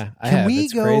 Guys, Yeah, I can have. we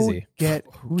It's go crazy. get?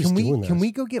 Who's Can doing we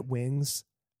this? go get wings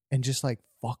and just like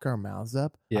fuck our mouths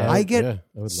up? Yeah. I get I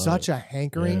would love such it. a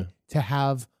hankering Yeah. to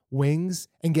have wings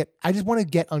and I just want to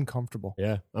get uncomfortable.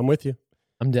 Yeah, I'm with you.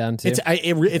 I'm down too.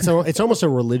 It's almost a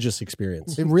religious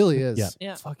experience. It really is.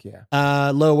 Yeah. Fuck yeah.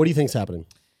 Lo, what do you think's happening?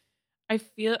 I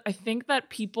think that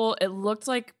it looked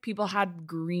like people had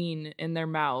green in their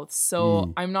mouths.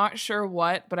 So I'm not sure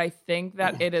what, but I think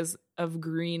that it is of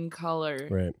green color.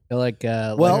 Right. Like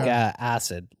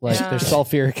acid. Like there's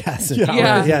sulfuric acid.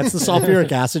 Yeah, it's the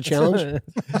sulfuric acid challenge.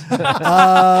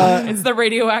 It's the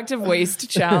radioactive waste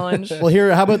challenge. Well,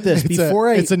 here, how about this?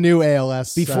 It's a new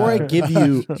ALS. Before I give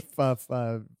you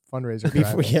fundraiser.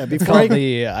 Before I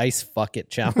the ice fuck it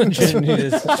challenge.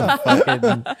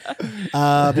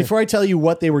 Before I tell you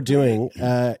what they were doing,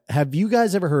 have you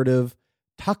guys ever heard of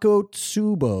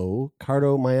Takotsubo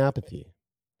cardiomyopathy?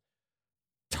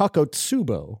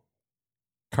 Takotsubo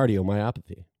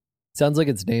cardiomyopathy. Sounds like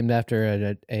it's named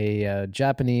after a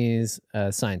Japanese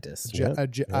scientist.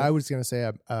 I was going to say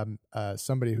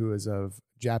somebody who is of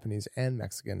Japanese and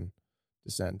Mexican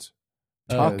descent.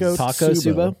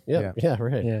 Takotsubo? Yeah,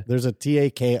 right. Yeah. There's a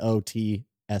Takotsubo.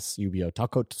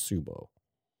 Takotsubo.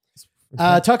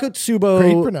 Takotsubo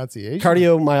Great pronunciation.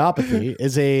 cardiomyopathy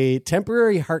is a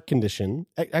temporary heart condition.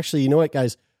 Actually, you know what,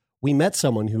 guys? We met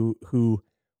someone who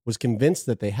was convinced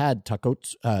that they had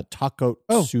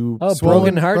Takotsubo.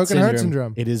 Broken heart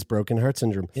syndrome. It is broken heart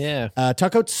syndrome. Yeah.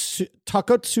 Takotsubo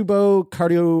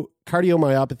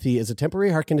cardiomyopathy is a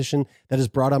temporary heart condition that is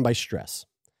brought on by stress.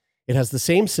 It has the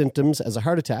same symptoms as a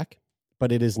heart attack,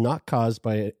 but it is not caused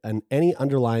by any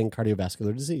underlying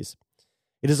cardiovascular disease.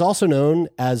 It is also known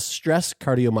as stress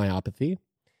cardiomyopathy,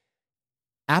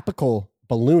 apical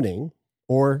ballooning,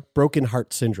 or broken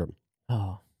heart syndrome.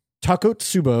 Oh.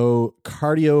 Takotsubo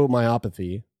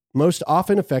cardiomyopathy most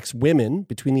often affects women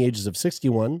between the ages of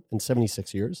 61 and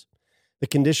 76 years. The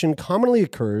condition commonly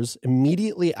occurs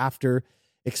immediately after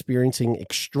experiencing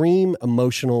extreme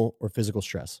emotional or physical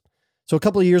stress. So a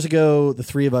couple of years ago, the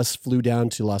three of us flew down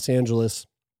to Los Angeles.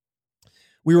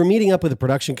 We were meeting up with a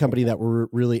production company that were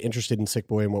really interested in Sick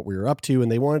Boy and what we were up to, and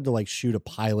they wanted to shoot a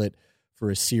pilot for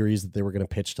a series that they were going to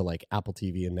pitch to Apple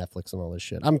TV and Netflix and all this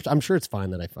shit. I'm sure it's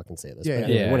fine that I fucking say this. But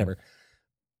anyway, whatever.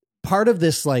 Part of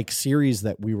this series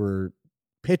that we were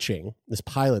pitching, this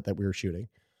pilot that we were shooting,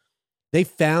 they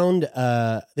found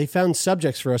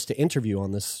subjects for us to interview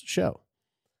on this show.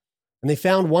 And they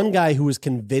found one guy who was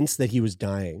convinced that he was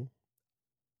dying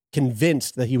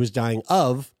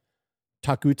of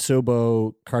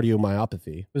Takotsubo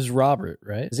cardiomyopathy. It was Robert,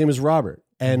 right? His name was Robert.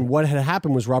 And what had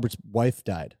happened was Robert's wife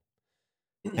died.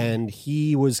 And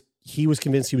he was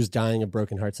convinced he was dying of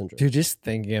broken heart syndrome. Dude, just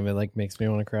thinking of it makes me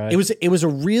want to cry. It was a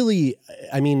really,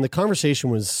 the conversation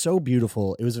was so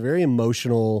beautiful. It was a very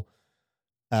emotional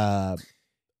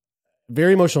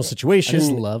situation. I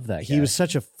just love that guy. He was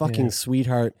such a fucking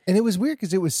sweetheart. And it was weird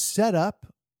because it was set up.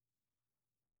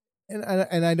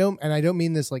 And I don't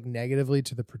mean this negatively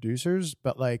to the producers,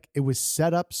 but it was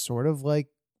set up sort of we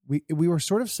were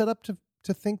sort of set up to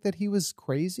think that he was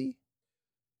crazy.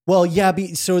 Well, yeah.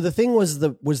 So the thing was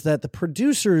that the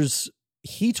producers,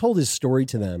 he told his story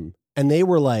to them, and they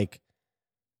were like,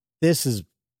 "This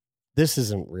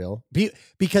isn't real,"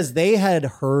 because they had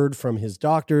heard from his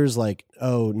doctors,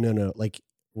 "Oh no,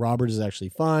 Robert is actually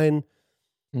fine."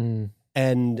 Mm.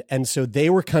 And so they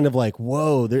were kind of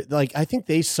whoa, I think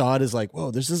they saw it as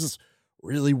whoa, there's this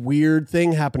really weird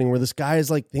thing happening where this guy is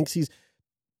thinks he's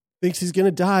going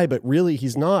to die, but really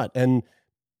he's not. And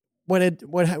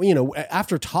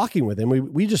after talking with him,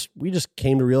 we just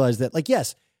came to realize that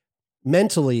yes,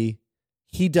 mentally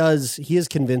he is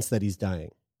convinced that he's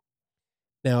dying.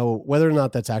 Now, whether or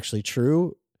not that's actually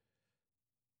true,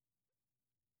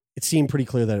 it seemed pretty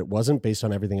clear that it wasn't based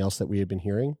on everything else that we had been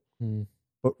hearing. Mm.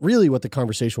 But really what the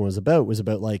conversation was about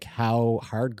how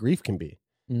hard grief can be,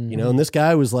 and this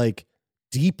guy was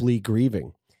deeply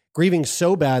grieving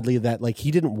so badly that he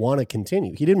didn't want to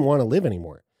continue. He didn't want to live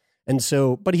anymore. And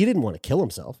so, but he didn't want to kill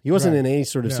himself. He wasn't in any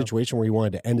sort of situation where he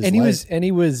wanted to end his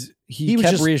life. He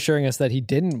kept reassuring us that he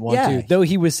didn't want to, though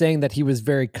he was saying that he was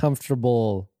very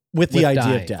comfortable with the idea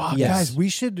dying. of death. Oh, Yes. Guys, we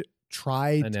should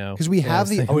try. I know. Because we have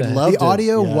I would love the to.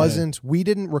 audio Yeah. wasn't, we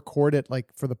didn't record it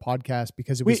for the podcast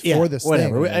because it was for this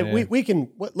whatever. thing. We can,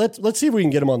 let's see if we can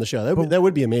get him on the show. That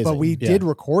would be amazing. But we did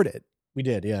record it. We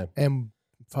did, yeah. And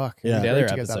fuck. Yeah. it'd be The great other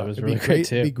to get that episode on. was It'd be really great- great,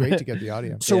 too. It'd be great to get the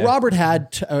audio. So Yeah.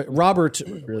 Robert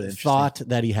Really thought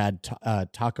that he had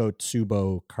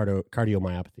Takotsubo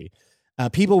cardiomyopathy.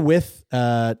 People with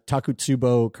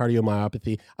Takotsubo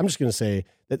cardiomyopathy, I'm just going to say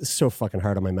that this is so fucking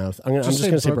hard on my mouth. I'm just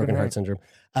going to say broken heart syndrome.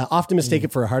 Often mistake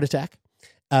it for a heart attack.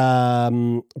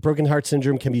 Broken heart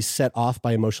syndrome can be set off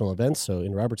by emotional events. So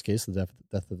in Robert's case, the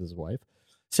death of his wife.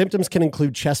 Symptoms can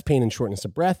include chest pain and shortness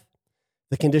of breath,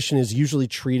 The condition is usually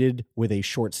treated with a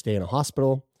short stay in a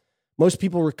hospital. Most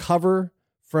people recover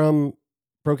from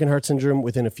broken heart syndrome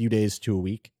within a few days to a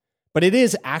week, but it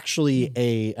is actually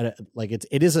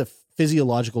it is a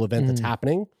physiological event that's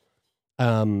happening.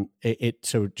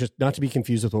 So just not to be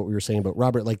confused with what we were saying about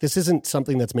Robert, like this isn't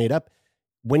something that's made up.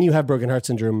 When you have broken heart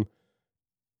syndrome,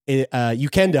 you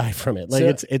can die from it. Like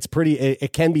it's pretty.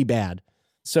 It can be bad.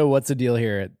 So what's the deal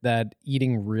here? That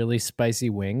eating really spicy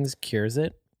wings cures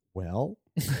it? Well,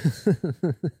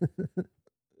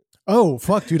 oh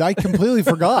fuck, dude! I completely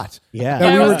forgot. Yeah,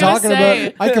 that we were talking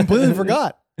about. I completely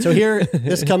forgot. So here,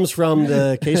 this comes from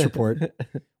the case report.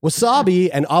 Wasabi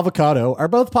and avocado are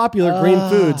both popular green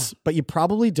foods, but you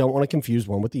probably don't want to confuse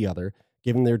one with the other,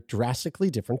 given their drastically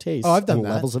different tastes I've done and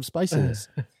that. levels of spiciness.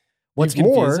 What's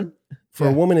more, for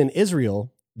a woman in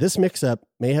Israel, this mix-up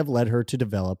may have led her to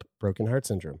develop broken heart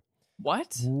syndrome.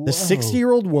 What? The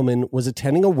 60-year-old woman was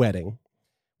attending a wedding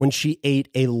when she ate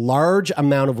a large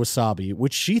amount of wasabi,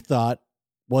 which she thought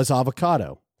was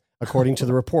avocado, according to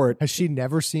the report. Has she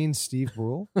never seen Steve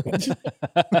Brule? She's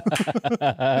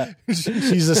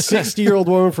a 60-year-old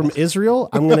woman from Israel.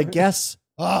 I'm going to guess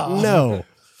no.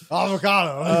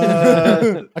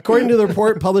 Avocado. According to the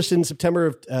report published in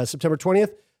September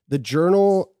 20th, the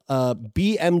journal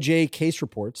BMJ Case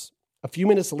reports, a few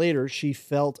minutes later, she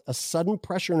felt a sudden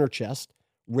pressure in her chest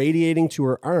radiating to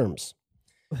her arms.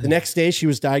 The next day, she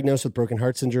was diagnosed with broken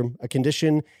heart syndrome, a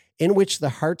condition in which the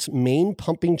heart's main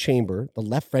pumping chamber, the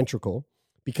left ventricle,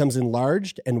 becomes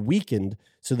enlarged and weakened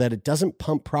so that it doesn't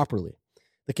pump properly.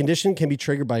 The condition can be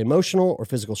triggered by emotional or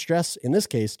physical stress. In this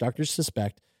case, doctors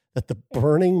suspect that the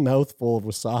burning mouthful of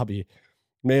wasabi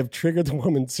may have triggered the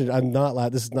woman. I'm not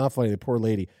loud. This is not funny. The poor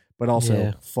lady, but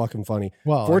also fucking funny.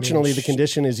 Well, fortunately, the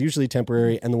condition is usually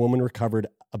temporary, and the woman recovered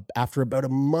after about a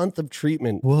month of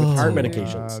treatment with heart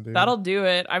medications. That'll do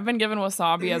it. I've been given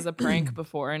wasabi as a prank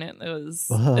before, and it's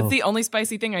the only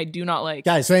spicy thing I do not like.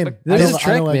 Guys, Same. This is a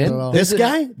trick, man. This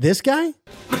guy.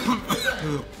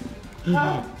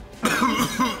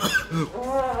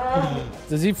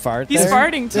 Does he fart? He's there?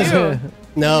 farting too.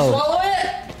 No.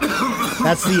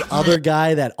 That's the other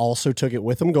guy that also took it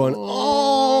with him going,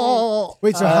 oh.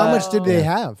 Wait, so how much did they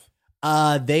have?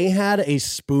 They had a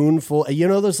spoonful. You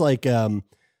know those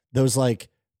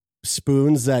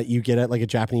spoons that you get at like a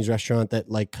Japanese restaurant that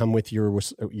like come with your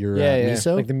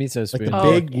miso? Like the miso spoon. Like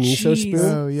the big miso spoon?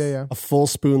 Oh, yeah. A full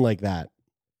spoon like that.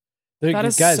 That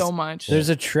is Guys, so much. There's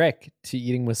a trick to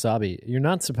eating wasabi. You're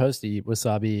not supposed to eat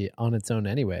wasabi on its own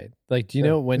anyway. Like, do you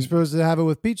know when You're supposed to have it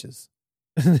with peaches?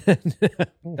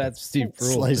 That's Steve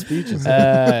Brule. Sliced peaches.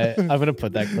 I'm gonna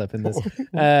put that clip in this.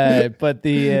 But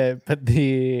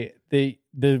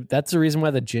that's the reason why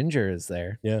the ginger is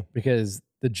there. Yeah, because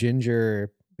the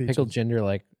ginger, pickled ginger,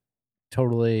 like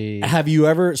totally. Have you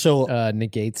ever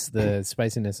negates the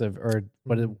spiciness of, or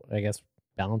what? I guess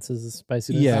balances the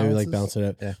spiciness. Yeah, we like balance it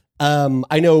out. Yeah.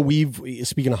 I know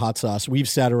speaking of hot sauce, we've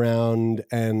sat around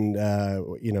and,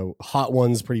 Hot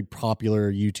One's pretty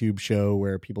popular YouTube show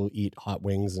where people eat hot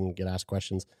wings and get asked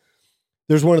questions.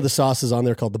 There's one of the sauces on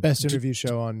there called the best interview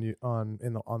show on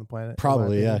the planet.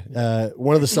 Probably, yeah.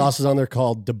 One of the sauces on there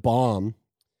called Da Bomb.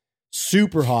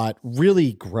 Super hot,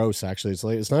 really gross. Actually,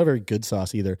 it's not a very good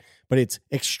sauce either, but it's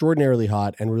extraordinarily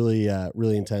hot and really,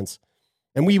 really intense.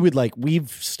 And we've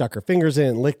stuck our fingers in it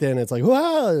and licked it, and it's like,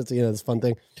 wow, it's a fun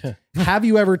thing. Have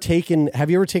you ever taken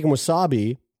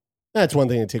wasabi? That's one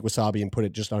thing to take wasabi and put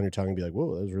it just on your tongue and be like,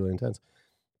 whoa, that was really intense.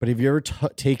 But have you ever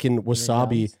taken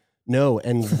wasabi,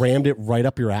 and rammed it right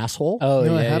up your asshole? Oh,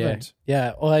 no, yeah, I haven't.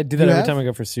 Yeah. Well, I do that every time I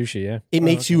go for sushi, yeah. It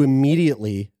makes you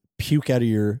immediately puke out of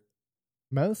your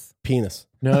mouth? Penis.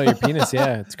 No, your penis,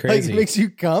 yeah. It's crazy. Like, it makes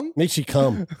you cum? Makes you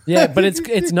cum. Yeah, but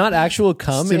it's not actual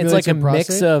cum. Stimulates It's like your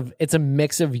a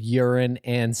mix of urine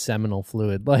and seminal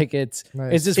fluid. Like it's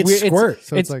Nice. just It's weird. squirt.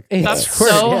 So it's like- That's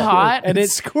squirt, so yeah. hot. And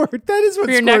it's Squirt. That is what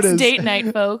For your squirt next is. date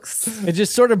night, folks. it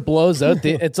just sort of blows out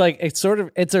it's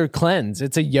a cleanse.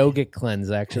 It's a yogic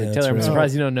cleanse, actually. Yeah, Taylor, I'm that's right.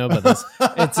 surprised you don't know about this.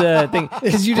 It's a thing.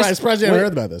 Because you just Surprised you haven't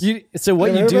heard about this. So what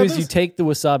You you haven't do heard is about you this? take the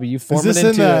wasabi, you form Is this it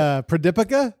into in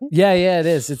Pradipika? Yeah, it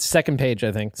is. It's second page,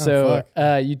 I think. So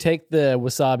fuck. you take the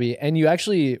wasabi and you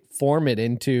actually form it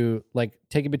into, like,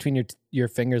 take it between your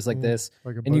fingers like this,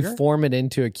 like a and you booger? form it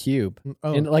into a cube,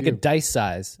 Oh, in like a cube. dice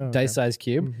size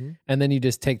cube, Mhm. and then you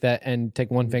just take that and take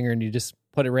one finger and you just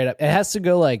put it right up. It has to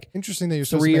go like Interesting that you're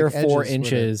supposed 3 to or make 4 edges with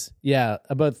inches. Yeah,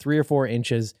 about 3 or 4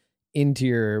 inches into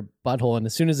your butthole, and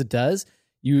as soon as it does,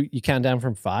 you count down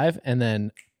from 5, and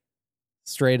then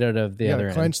straight out of the You other gotta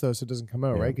end. clench though so it doesn't come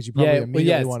out, right? Because you Yeah, probably well,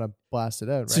 immediately yeah, want to blast it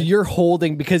out, right? So you're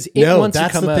holding because it No, wants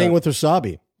that's to come the out. thing with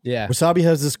wasabi. Yeah. Wasabi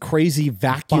has this crazy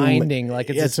vacuum Binding, like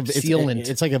it's a sealant.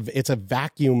 It's a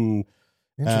vacuum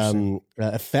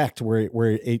effect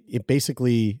where it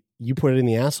basically, you put it in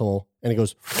the asshole and it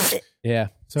goes. Yeah.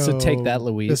 So take that,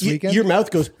 Louise. This weekend? Your mouth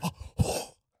goes,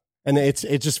 and it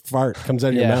just fart comes out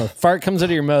of your mouth. Fart comes out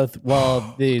of your mouth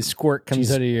while the squirt comes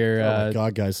out of your. Oh my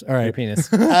God, guys! All right, your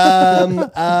penis.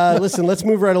 Listen, let's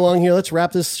move right along here. Let's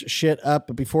wrap this shit up.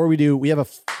 But before we do, we have a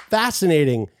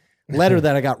fascinating letter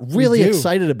that I got really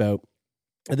excited about.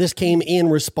 This came in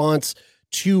response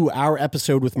to our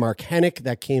episode with Mark Hennick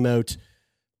that came out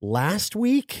last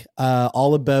week,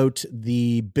 all about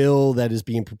the bill that has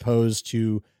been proposed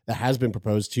to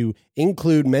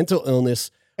include mental illness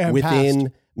and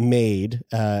within MAID,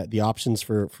 the options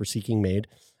for seeking MAID.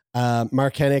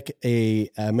 Mark Hennick, a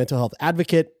mental health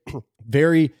advocate,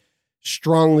 very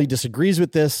strongly disagrees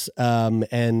with this,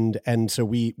 and so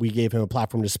we gave him a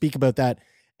platform to speak about that.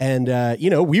 And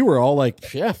we were all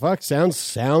like, yeah, fuck,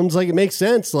 sounds like it makes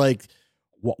sense. Like,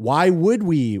 why would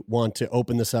we want to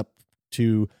open this up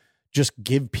to just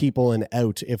give people an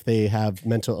out if they have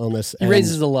mental illness? He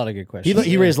raises a lot of good questions.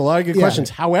 He raised a lot of good questions.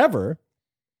 However,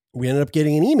 we ended up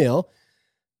getting an email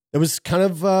that was kind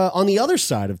of on the other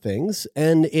side of things.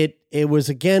 And it was,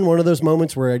 again, one of those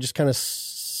moments where I just kind of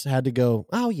had to go,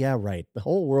 oh, yeah, right. The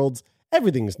whole world's,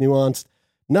 everything's nuanced.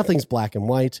 Nothing's black and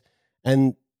white.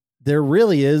 And there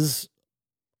really is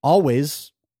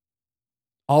always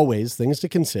things to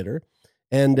consider.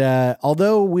 And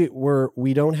although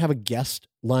we don't have a guest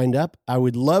lined up, I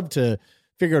would love to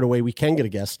figure out a way we can get a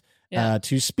guest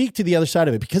to speak to the other side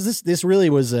of it, because this really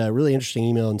was a really interesting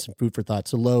email and some food for thought.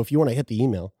 So, Lo, if you want to hit the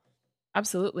email.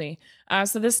 Absolutely.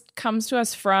 So this comes to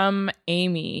us from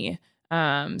Amy.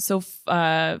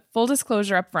 Full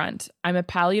disclosure up front, I'm a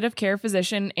palliative care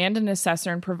physician and an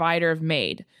assessor and provider of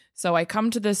MAID. So I come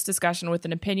to this discussion with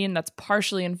an opinion that's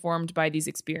partially informed by these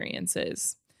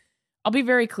experiences. I'll be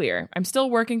very clear. I'm still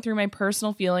working through my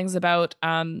personal feelings about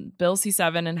Bill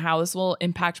C7 and how this will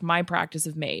impact my practice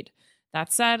of MAID.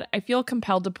 That said, I feel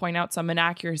compelled to point out some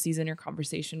inaccuracies in your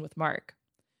conversation with Mark.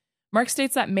 Mark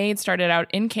states that MAID started out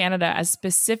in Canada as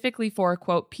specifically for,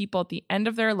 quote, people at the end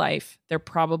of their life, they're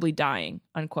probably dying,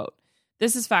 unquote.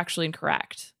 This is factually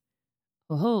incorrect.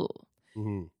 Oh.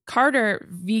 Mm-hmm. Carter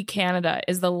v. Canada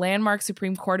is the landmark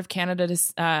Supreme Court of Canada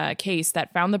case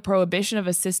that found the prohibition of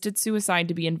assisted suicide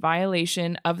to be in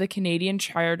violation of the Canadian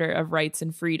Charter of Rights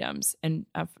and Freedoms in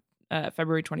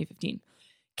February 2015.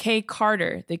 Kay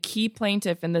Carter, the key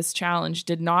plaintiff in this challenge,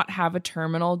 did not have a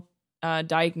terminal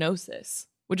diagnosis,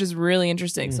 which is really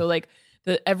interesting. So like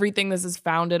everything this is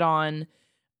founded on,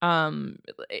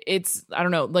 it's, I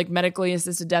don't know, like medically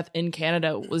assisted death in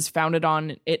Canada was founded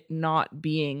on it not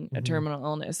being a terminal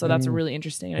illness. So that's really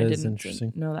interesting. I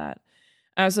didn't know that.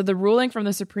 So the ruling from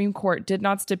the Supreme Court did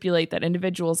not stipulate that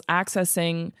individuals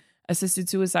accessing assisted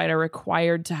suicide are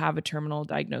required to have a terminal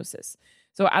diagnosis.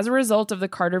 So as a result of the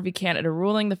Carter v. Canada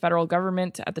ruling, the federal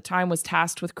government at the time was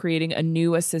tasked with creating a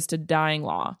new assisted dying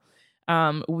law.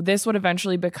 This would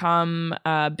eventually become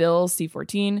Bill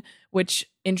C-14, which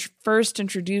first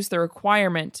introduced the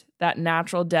requirement that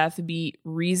natural death be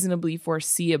reasonably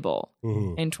foreseeable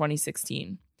in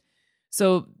 2016.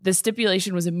 So the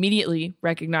stipulation was immediately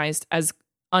recognized as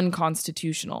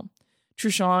unconstitutional.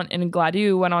 Truchon and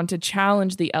Gladue went on to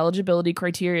challenge the eligibility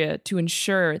criteria to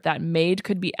ensure that MAID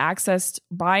could be accessed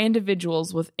by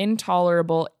individuals with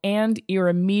intolerable and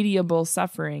irremediable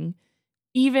suffering,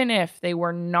 even if they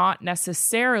were not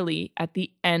necessarily at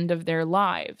the end of their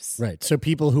lives. Right. So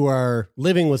people who are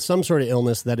living with some sort of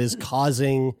illness that is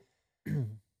causing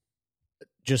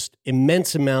just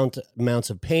immense amounts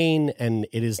of pain, and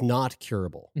it is not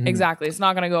curable. Exactly. It's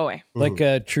not going to go away. Like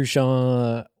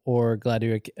Truchon or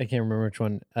Gladue, I can't remember which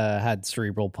one, had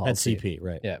cerebral palsy. Had CP,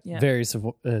 right. Yeah. Very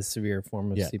severe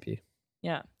form of CP.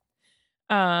 Yeah.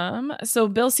 So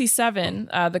Bill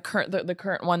C7, the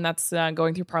current one that's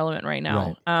going through Parliament right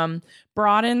now,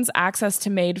 broadens access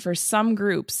to MAID for some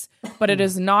groups, but it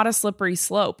is not a slippery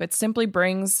slope. It simply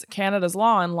brings Canada's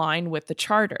law in line with the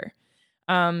Charter.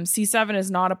 C7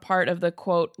 is not a part of the,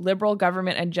 quote, liberal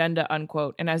government agenda,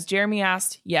 unquote. And as Jeremy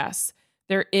asked, yes,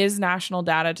 there is national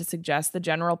data to suggest the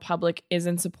general public is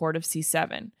in support of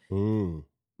C7.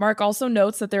 Mark also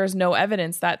notes that there is no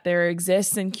evidence that there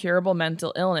exists incurable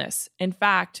mental illness. In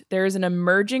fact, there is an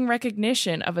emerging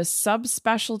recognition of a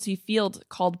subspecialty field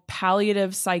called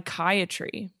palliative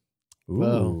psychiatry.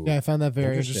 Ooh. Yeah, I found that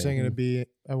very interesting, and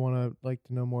I want to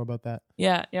know more about that.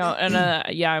 Yeah, and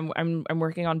I'm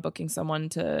working on booking someone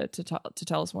to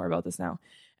tell us more about this now.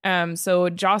 So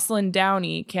Jocelyn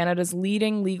Downey, Canada's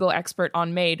leading legal expert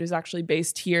on MAID, who's actually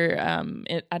based here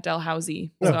at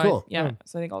Dalhousie. Oh, So cool.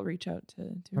 So I think I'll reach out to her.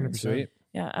 100%.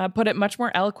 Yeah, put it much more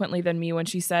eloquently than me when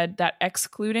she said that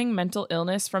excluding mental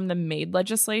illness from the MAID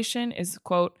legislation is,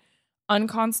 quote,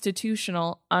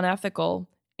 unconstitutional, unethical,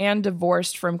 and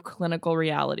divorced from clinical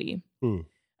reality.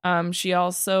 She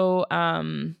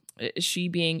also, she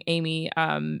being Amy,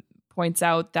 points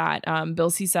out that Bill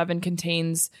C-7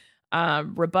 contains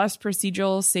robust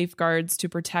procedural safeguards to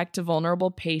protect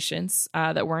vulnerable patients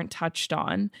that weren't touched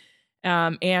on.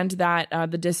 And that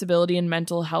the disability and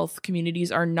mental health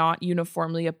communities are not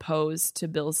uniformly opposed to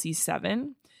Bill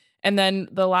C-7. And then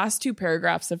the last two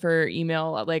paragraphs of her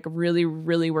email, like, really,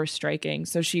 really were striking.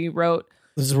 So she wrote...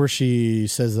 This is where she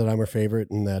says that I'm her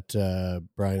favorite and that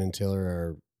Brian and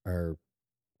Taylor are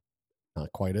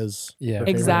not quite as... Yeah,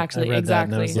 exactly. I read that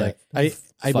and I was like,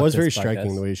 I was very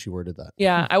striking the way she worded that.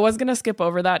 Yeah, I was going to skip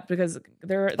over that because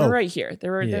they're right here.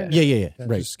 They're Yeah.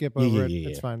 Right. Just skip over it. Yeah.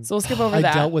 It's fine. So we'll skip over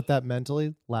that. I dealt with that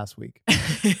mentally last week.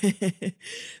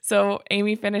 So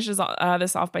Amy finishes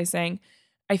this off by saying,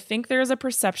 I think there is a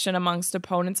perception amongst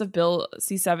opponents of Bill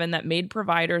C-7 that MAID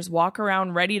providers walk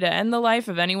around ready to end the life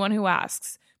of anyone who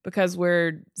asks because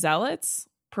we're zealots,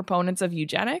 proponents of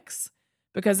eugenics,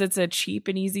 because it's a cheap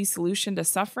and easy solution to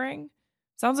suffering.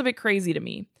 Sounds a bit crazy to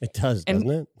me. It does, doesn't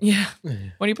it? Yeah,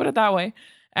 when you put it that way.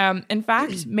 In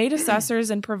fact, MAID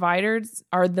assessors and providers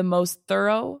are the most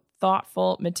thorough,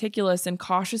 thoughtful, meticulous, and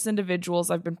cautious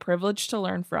individuals I've been privileged to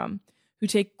learn from, who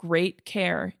take great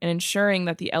care in ensuring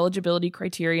that the eligibility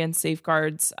criteria and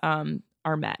safeguards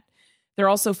are met. They're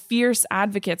also fierce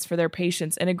advocates for their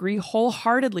patients and agree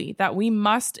wholeheartedly that we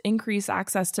must increase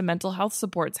access to mental health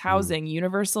supports, housing,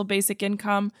 universal basic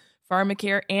income,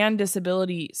 pharmacare, and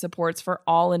disability supports for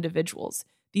all individuals.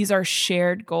 These are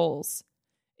shared goals.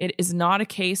 It is not a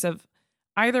case of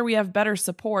either we have better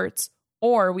supports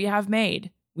or we have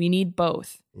MAID. We need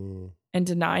both. And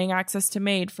denying access to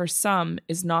MAID for some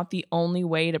is not the only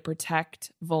way to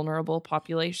protect vulnerable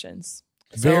populations.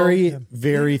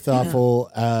 Very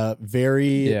thoughtful,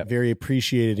 very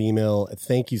appreciated email.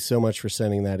 Thank you so much for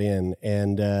sending that in.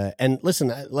 And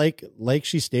listen, like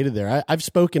she stated there, I've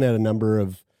spoken at a number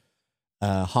of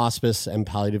hospice and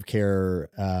palliative care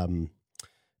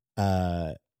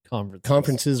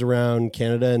conferences around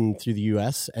Canada and through the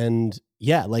US. And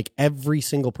yeah, like every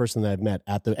single person that I've met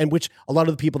and which a lot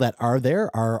of the people that are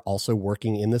there are also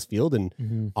working in this field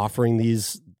and offering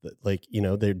these, like, you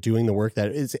know, they're doing the work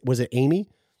was it Amy?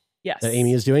 Yes. That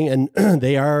Amy is doing. And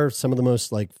they are some of the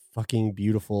most like fucking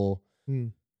beautiful,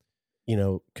 you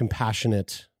know,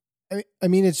 compassionate I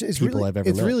mean, it's people really, I've ever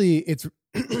it's met. really, it's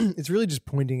really just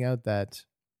pointing out that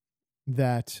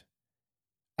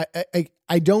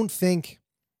I don't think,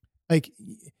 like,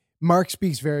 Mark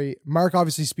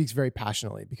obviously speaks very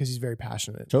passionately because he's very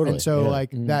passionate. Totally. And so that,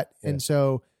 Yeah. and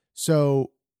so,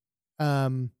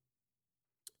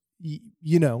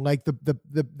 you know, like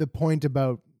the point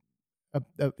about,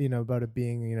 you know, about it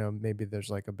being, you know, maybe there's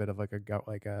like a bit of like a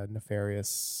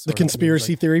nefarious, The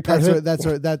conspiracy theory part of it. that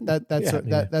sort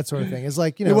of thing is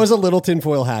like, you know, it was a little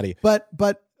tinfoil hattie. But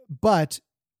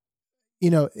you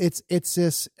know, it's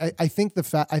this. I think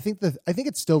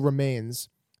it still remains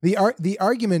the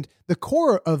argument, the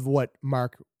core of what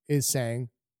Mark is saying,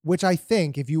 which I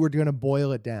think, if you were going to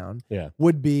boil it down,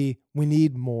 would be we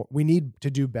need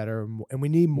to do better, and we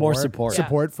need more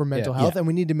support for mental health, and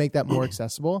we need to make that more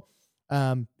accessible.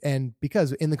 And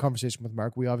because in the conversation with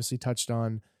Mark, we obviously touched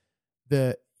on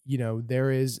you know,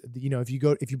 there is, you know, if you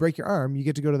break your arm, you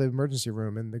get to go to the emergency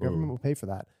room and the government will pay for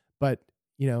that. But,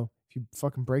 you know, if you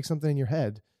fucking break something in your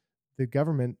head, the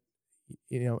government,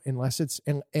 you know, unless it's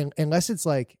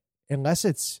like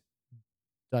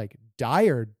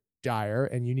dire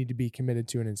and you need to be committed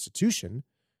to an institution,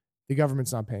 the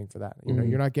government's not paying for that. You know,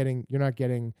 you're not getting,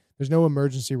 there's no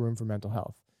emergency room for mental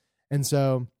health. And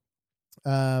so,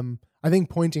 I think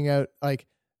pointing out like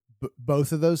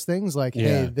both of those things, like,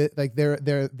 hey, like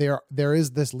there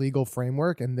is this legal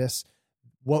framework, and this,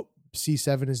 what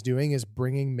C7 is doing is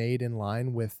bringing MAID in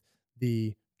line with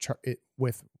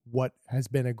with what has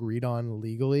been agreed on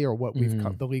legally, or what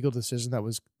we've the legal decision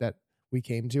that we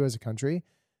came to as a country.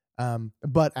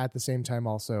 But at the same time,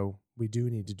 also, we do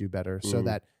need to do better so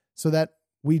that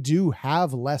we do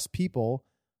have less people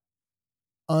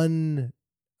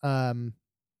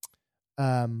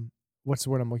what's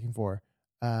the word I'm looking for?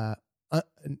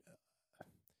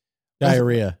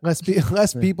 Diarrhea. Less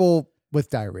people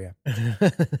with diarrhea.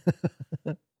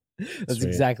 That's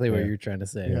exactly what you're trying to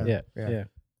say. Yeah.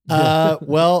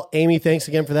 Well, Amy, thanks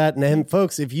again for that. And then,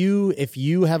 folks, if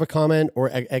you have a comment, or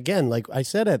again, like I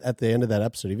said at the end of that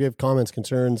episode, if you have comments,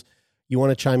 concerns, you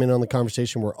want to chime in on the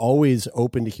conversation, we're always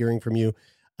open to hearing from you.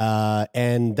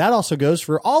 And that also goes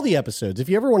for all the episodes. If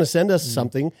you ever want to send us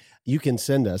something, you can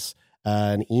send us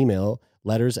an email,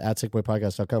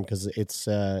 letters@sickboypodcast.com, because it's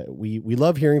we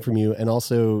love hearing from you. And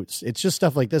also, it's just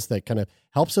stuff like this that kind of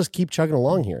helps us keep chugging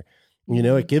along here. You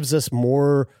know, it gives us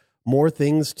more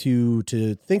things to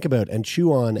think about and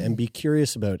chew on and be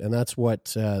curious about. And that's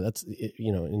what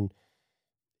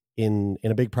in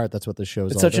a big part, that's what this show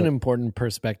is. It's all such an about. important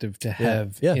perspective to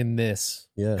have in this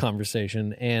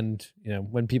conversation. And,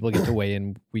 when people get to weigh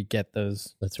in, we get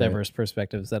those diverse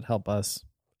perspectives that help us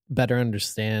better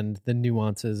understand the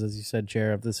nuances, as you said,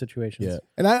 Jer, of the situations. Yeah.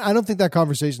 And I don't think that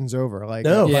conversation's over. Like,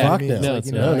 no, fuck no. no. Like,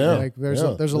 no. Like, there's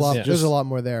a lot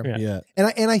more there. Yeah. And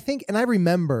I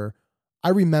remember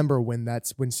when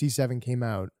C7 came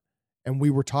out and we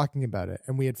were talking about it,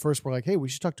 and we at first were like, hey, we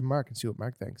should talk to Mark and see what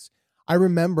Mark thinks. I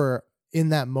remember in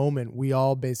that moment, we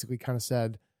all basically kind of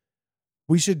said,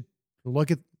 we should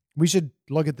look at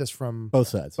this from both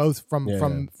sides,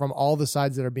 from all the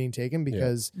sides that are being taken,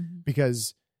 because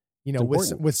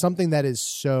with something that is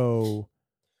so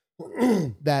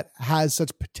that has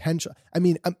such potential. I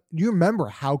mean, do you remember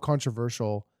how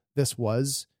controversial this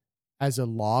was as a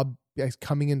law, as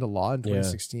coming into law in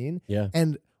 2016? Yeah.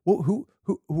 And who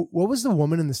what was the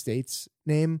woman in the States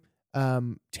name?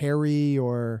 Terry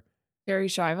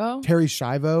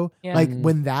Schiavo. Yeah. Like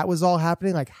when that was all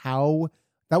happening, like how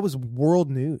that was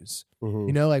world news.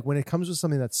 Mm-hmm. Like when it comes with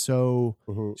something that's so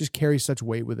just carries such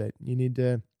weight with it, you need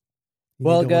to.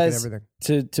 Well, need to look at guys,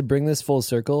 everything. to bring this full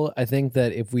circle, I think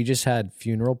that if we just had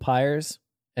funeral pyres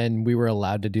and we were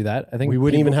allowed to do that, I think we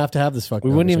wouldn't even have to have this fucking.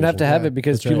 We wouldn't even have to have Yeah, it,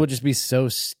 because that's people right. would just be so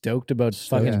stoked about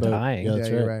fucking dying. Yeah, that's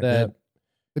you're right. right.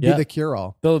 It'd be the cure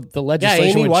all. The Yeah, legislation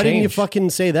Amy, would why change. didn't you fucking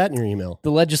say that in your email?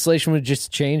 The legislation would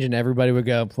just change, and everybody would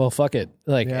go, well, fuck it.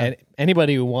 Like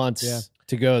anybody who wants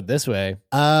to go this way.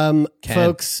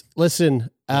 Folks,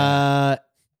 listen.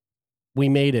 We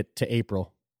made it to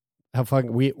April. How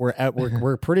fucking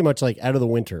we're pretty much like out of the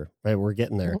winter, right? We're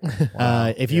getting there.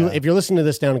 If you're listening to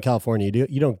this down in California,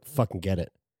 you don't fucking get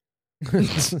it.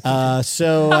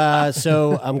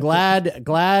 So I'm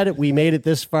glad we made it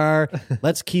this far.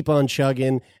 Let's keep on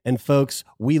chugging. And folks,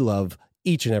 we love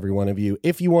each and every one of you.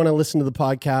 If you want to listen to the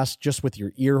podcast just with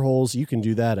your ear holes, you can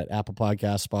do that at Apple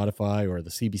Podcasts, Spotify, or the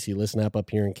CBC Listen app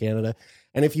up here in Canada.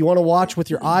 And if you want to watch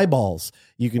with your eyeballs,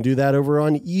 you can do that over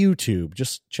on YouTube.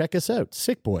 Just check us out.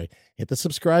 Sick Boy. Hit the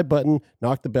subscribe button,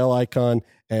 knock the bell icon,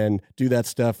 and do that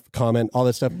stuff, comment, all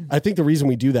that stuff. I think the reason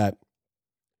we do that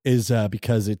is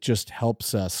because it just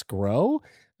helps us grow.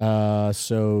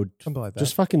 So something like that.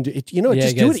 Just fucking do it.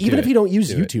 Just do it. Even if you don't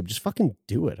use YouTube, just fucking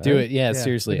do it. Do it. Yeah,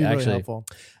 seriously. It'd be really Actually. helpful.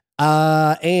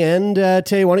 And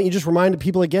Tay, why don't you just remind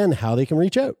people again how they can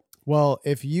reach out? Well,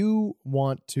 if you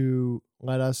want to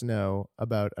let us know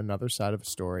about another side of a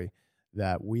story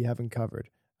that we haven't covered,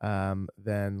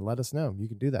 then let us know. You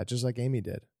can do that just like Amy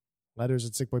did.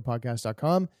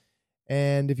 letters@sickboypodcast.com.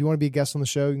 And if you want to be a guest on the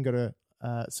show, you can go to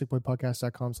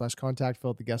sickboypodcast.com/contact, fill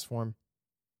out the guest form.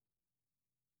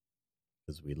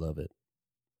 Because we love it.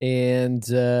 And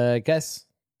guys,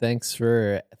 thanks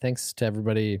to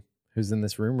everybody who's in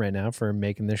this room right now for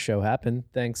making this show happen.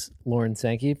 Thanks, Lauren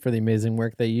Sankey, for the amazing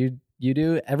work that you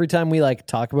do. Every time we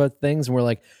talk about things and we're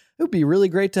like, it would be really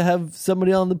great to have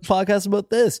somebody on the podcast about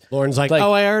this. Lauren's like,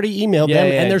 oh, I already emailed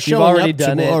them, and they're You've showing already up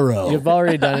done tomorrow. You've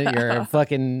already done it. You're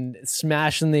fucking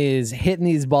hitting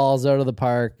these balls out of the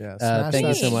park. Yeah, thank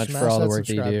you so much for all the work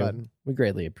that you do. Button. We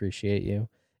greatly appreciate you.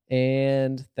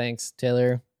 And thanks,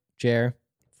 Taylor, Jer,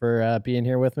 for being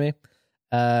here with me.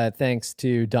 Thanks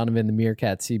to Donovan the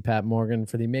Meerkat CPAP Morgan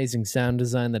for the amazing sound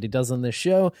design that he does on this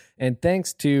show. And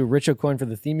thanks to Rich O'Coin for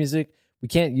the theme music. We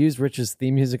can't use Rich's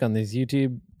theme music on these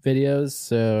YouTube videos,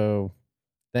 so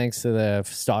thanks to the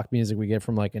stock music we get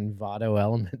from Envato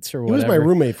Elements or whatever. He was my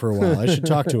roommate for a while. I should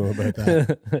talk to him about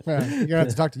that. You're going to have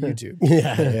to talk to YouTube.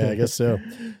 Yeah, I guess so.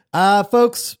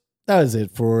 Folks, that was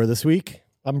it for this week.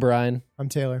 I'm Brian. I'm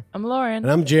Taylor. I'm Lauren.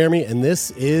 And I'm Jeremy, and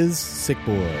this is Sick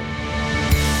Boy.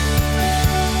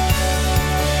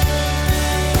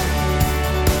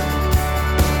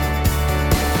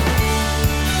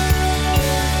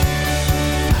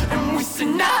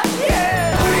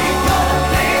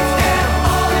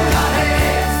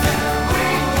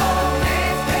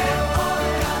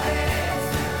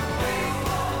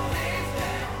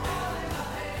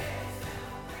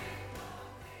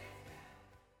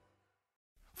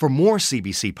 For more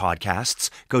CBC podcasts,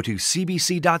 go to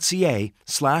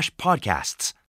cbc.ca/podcasts.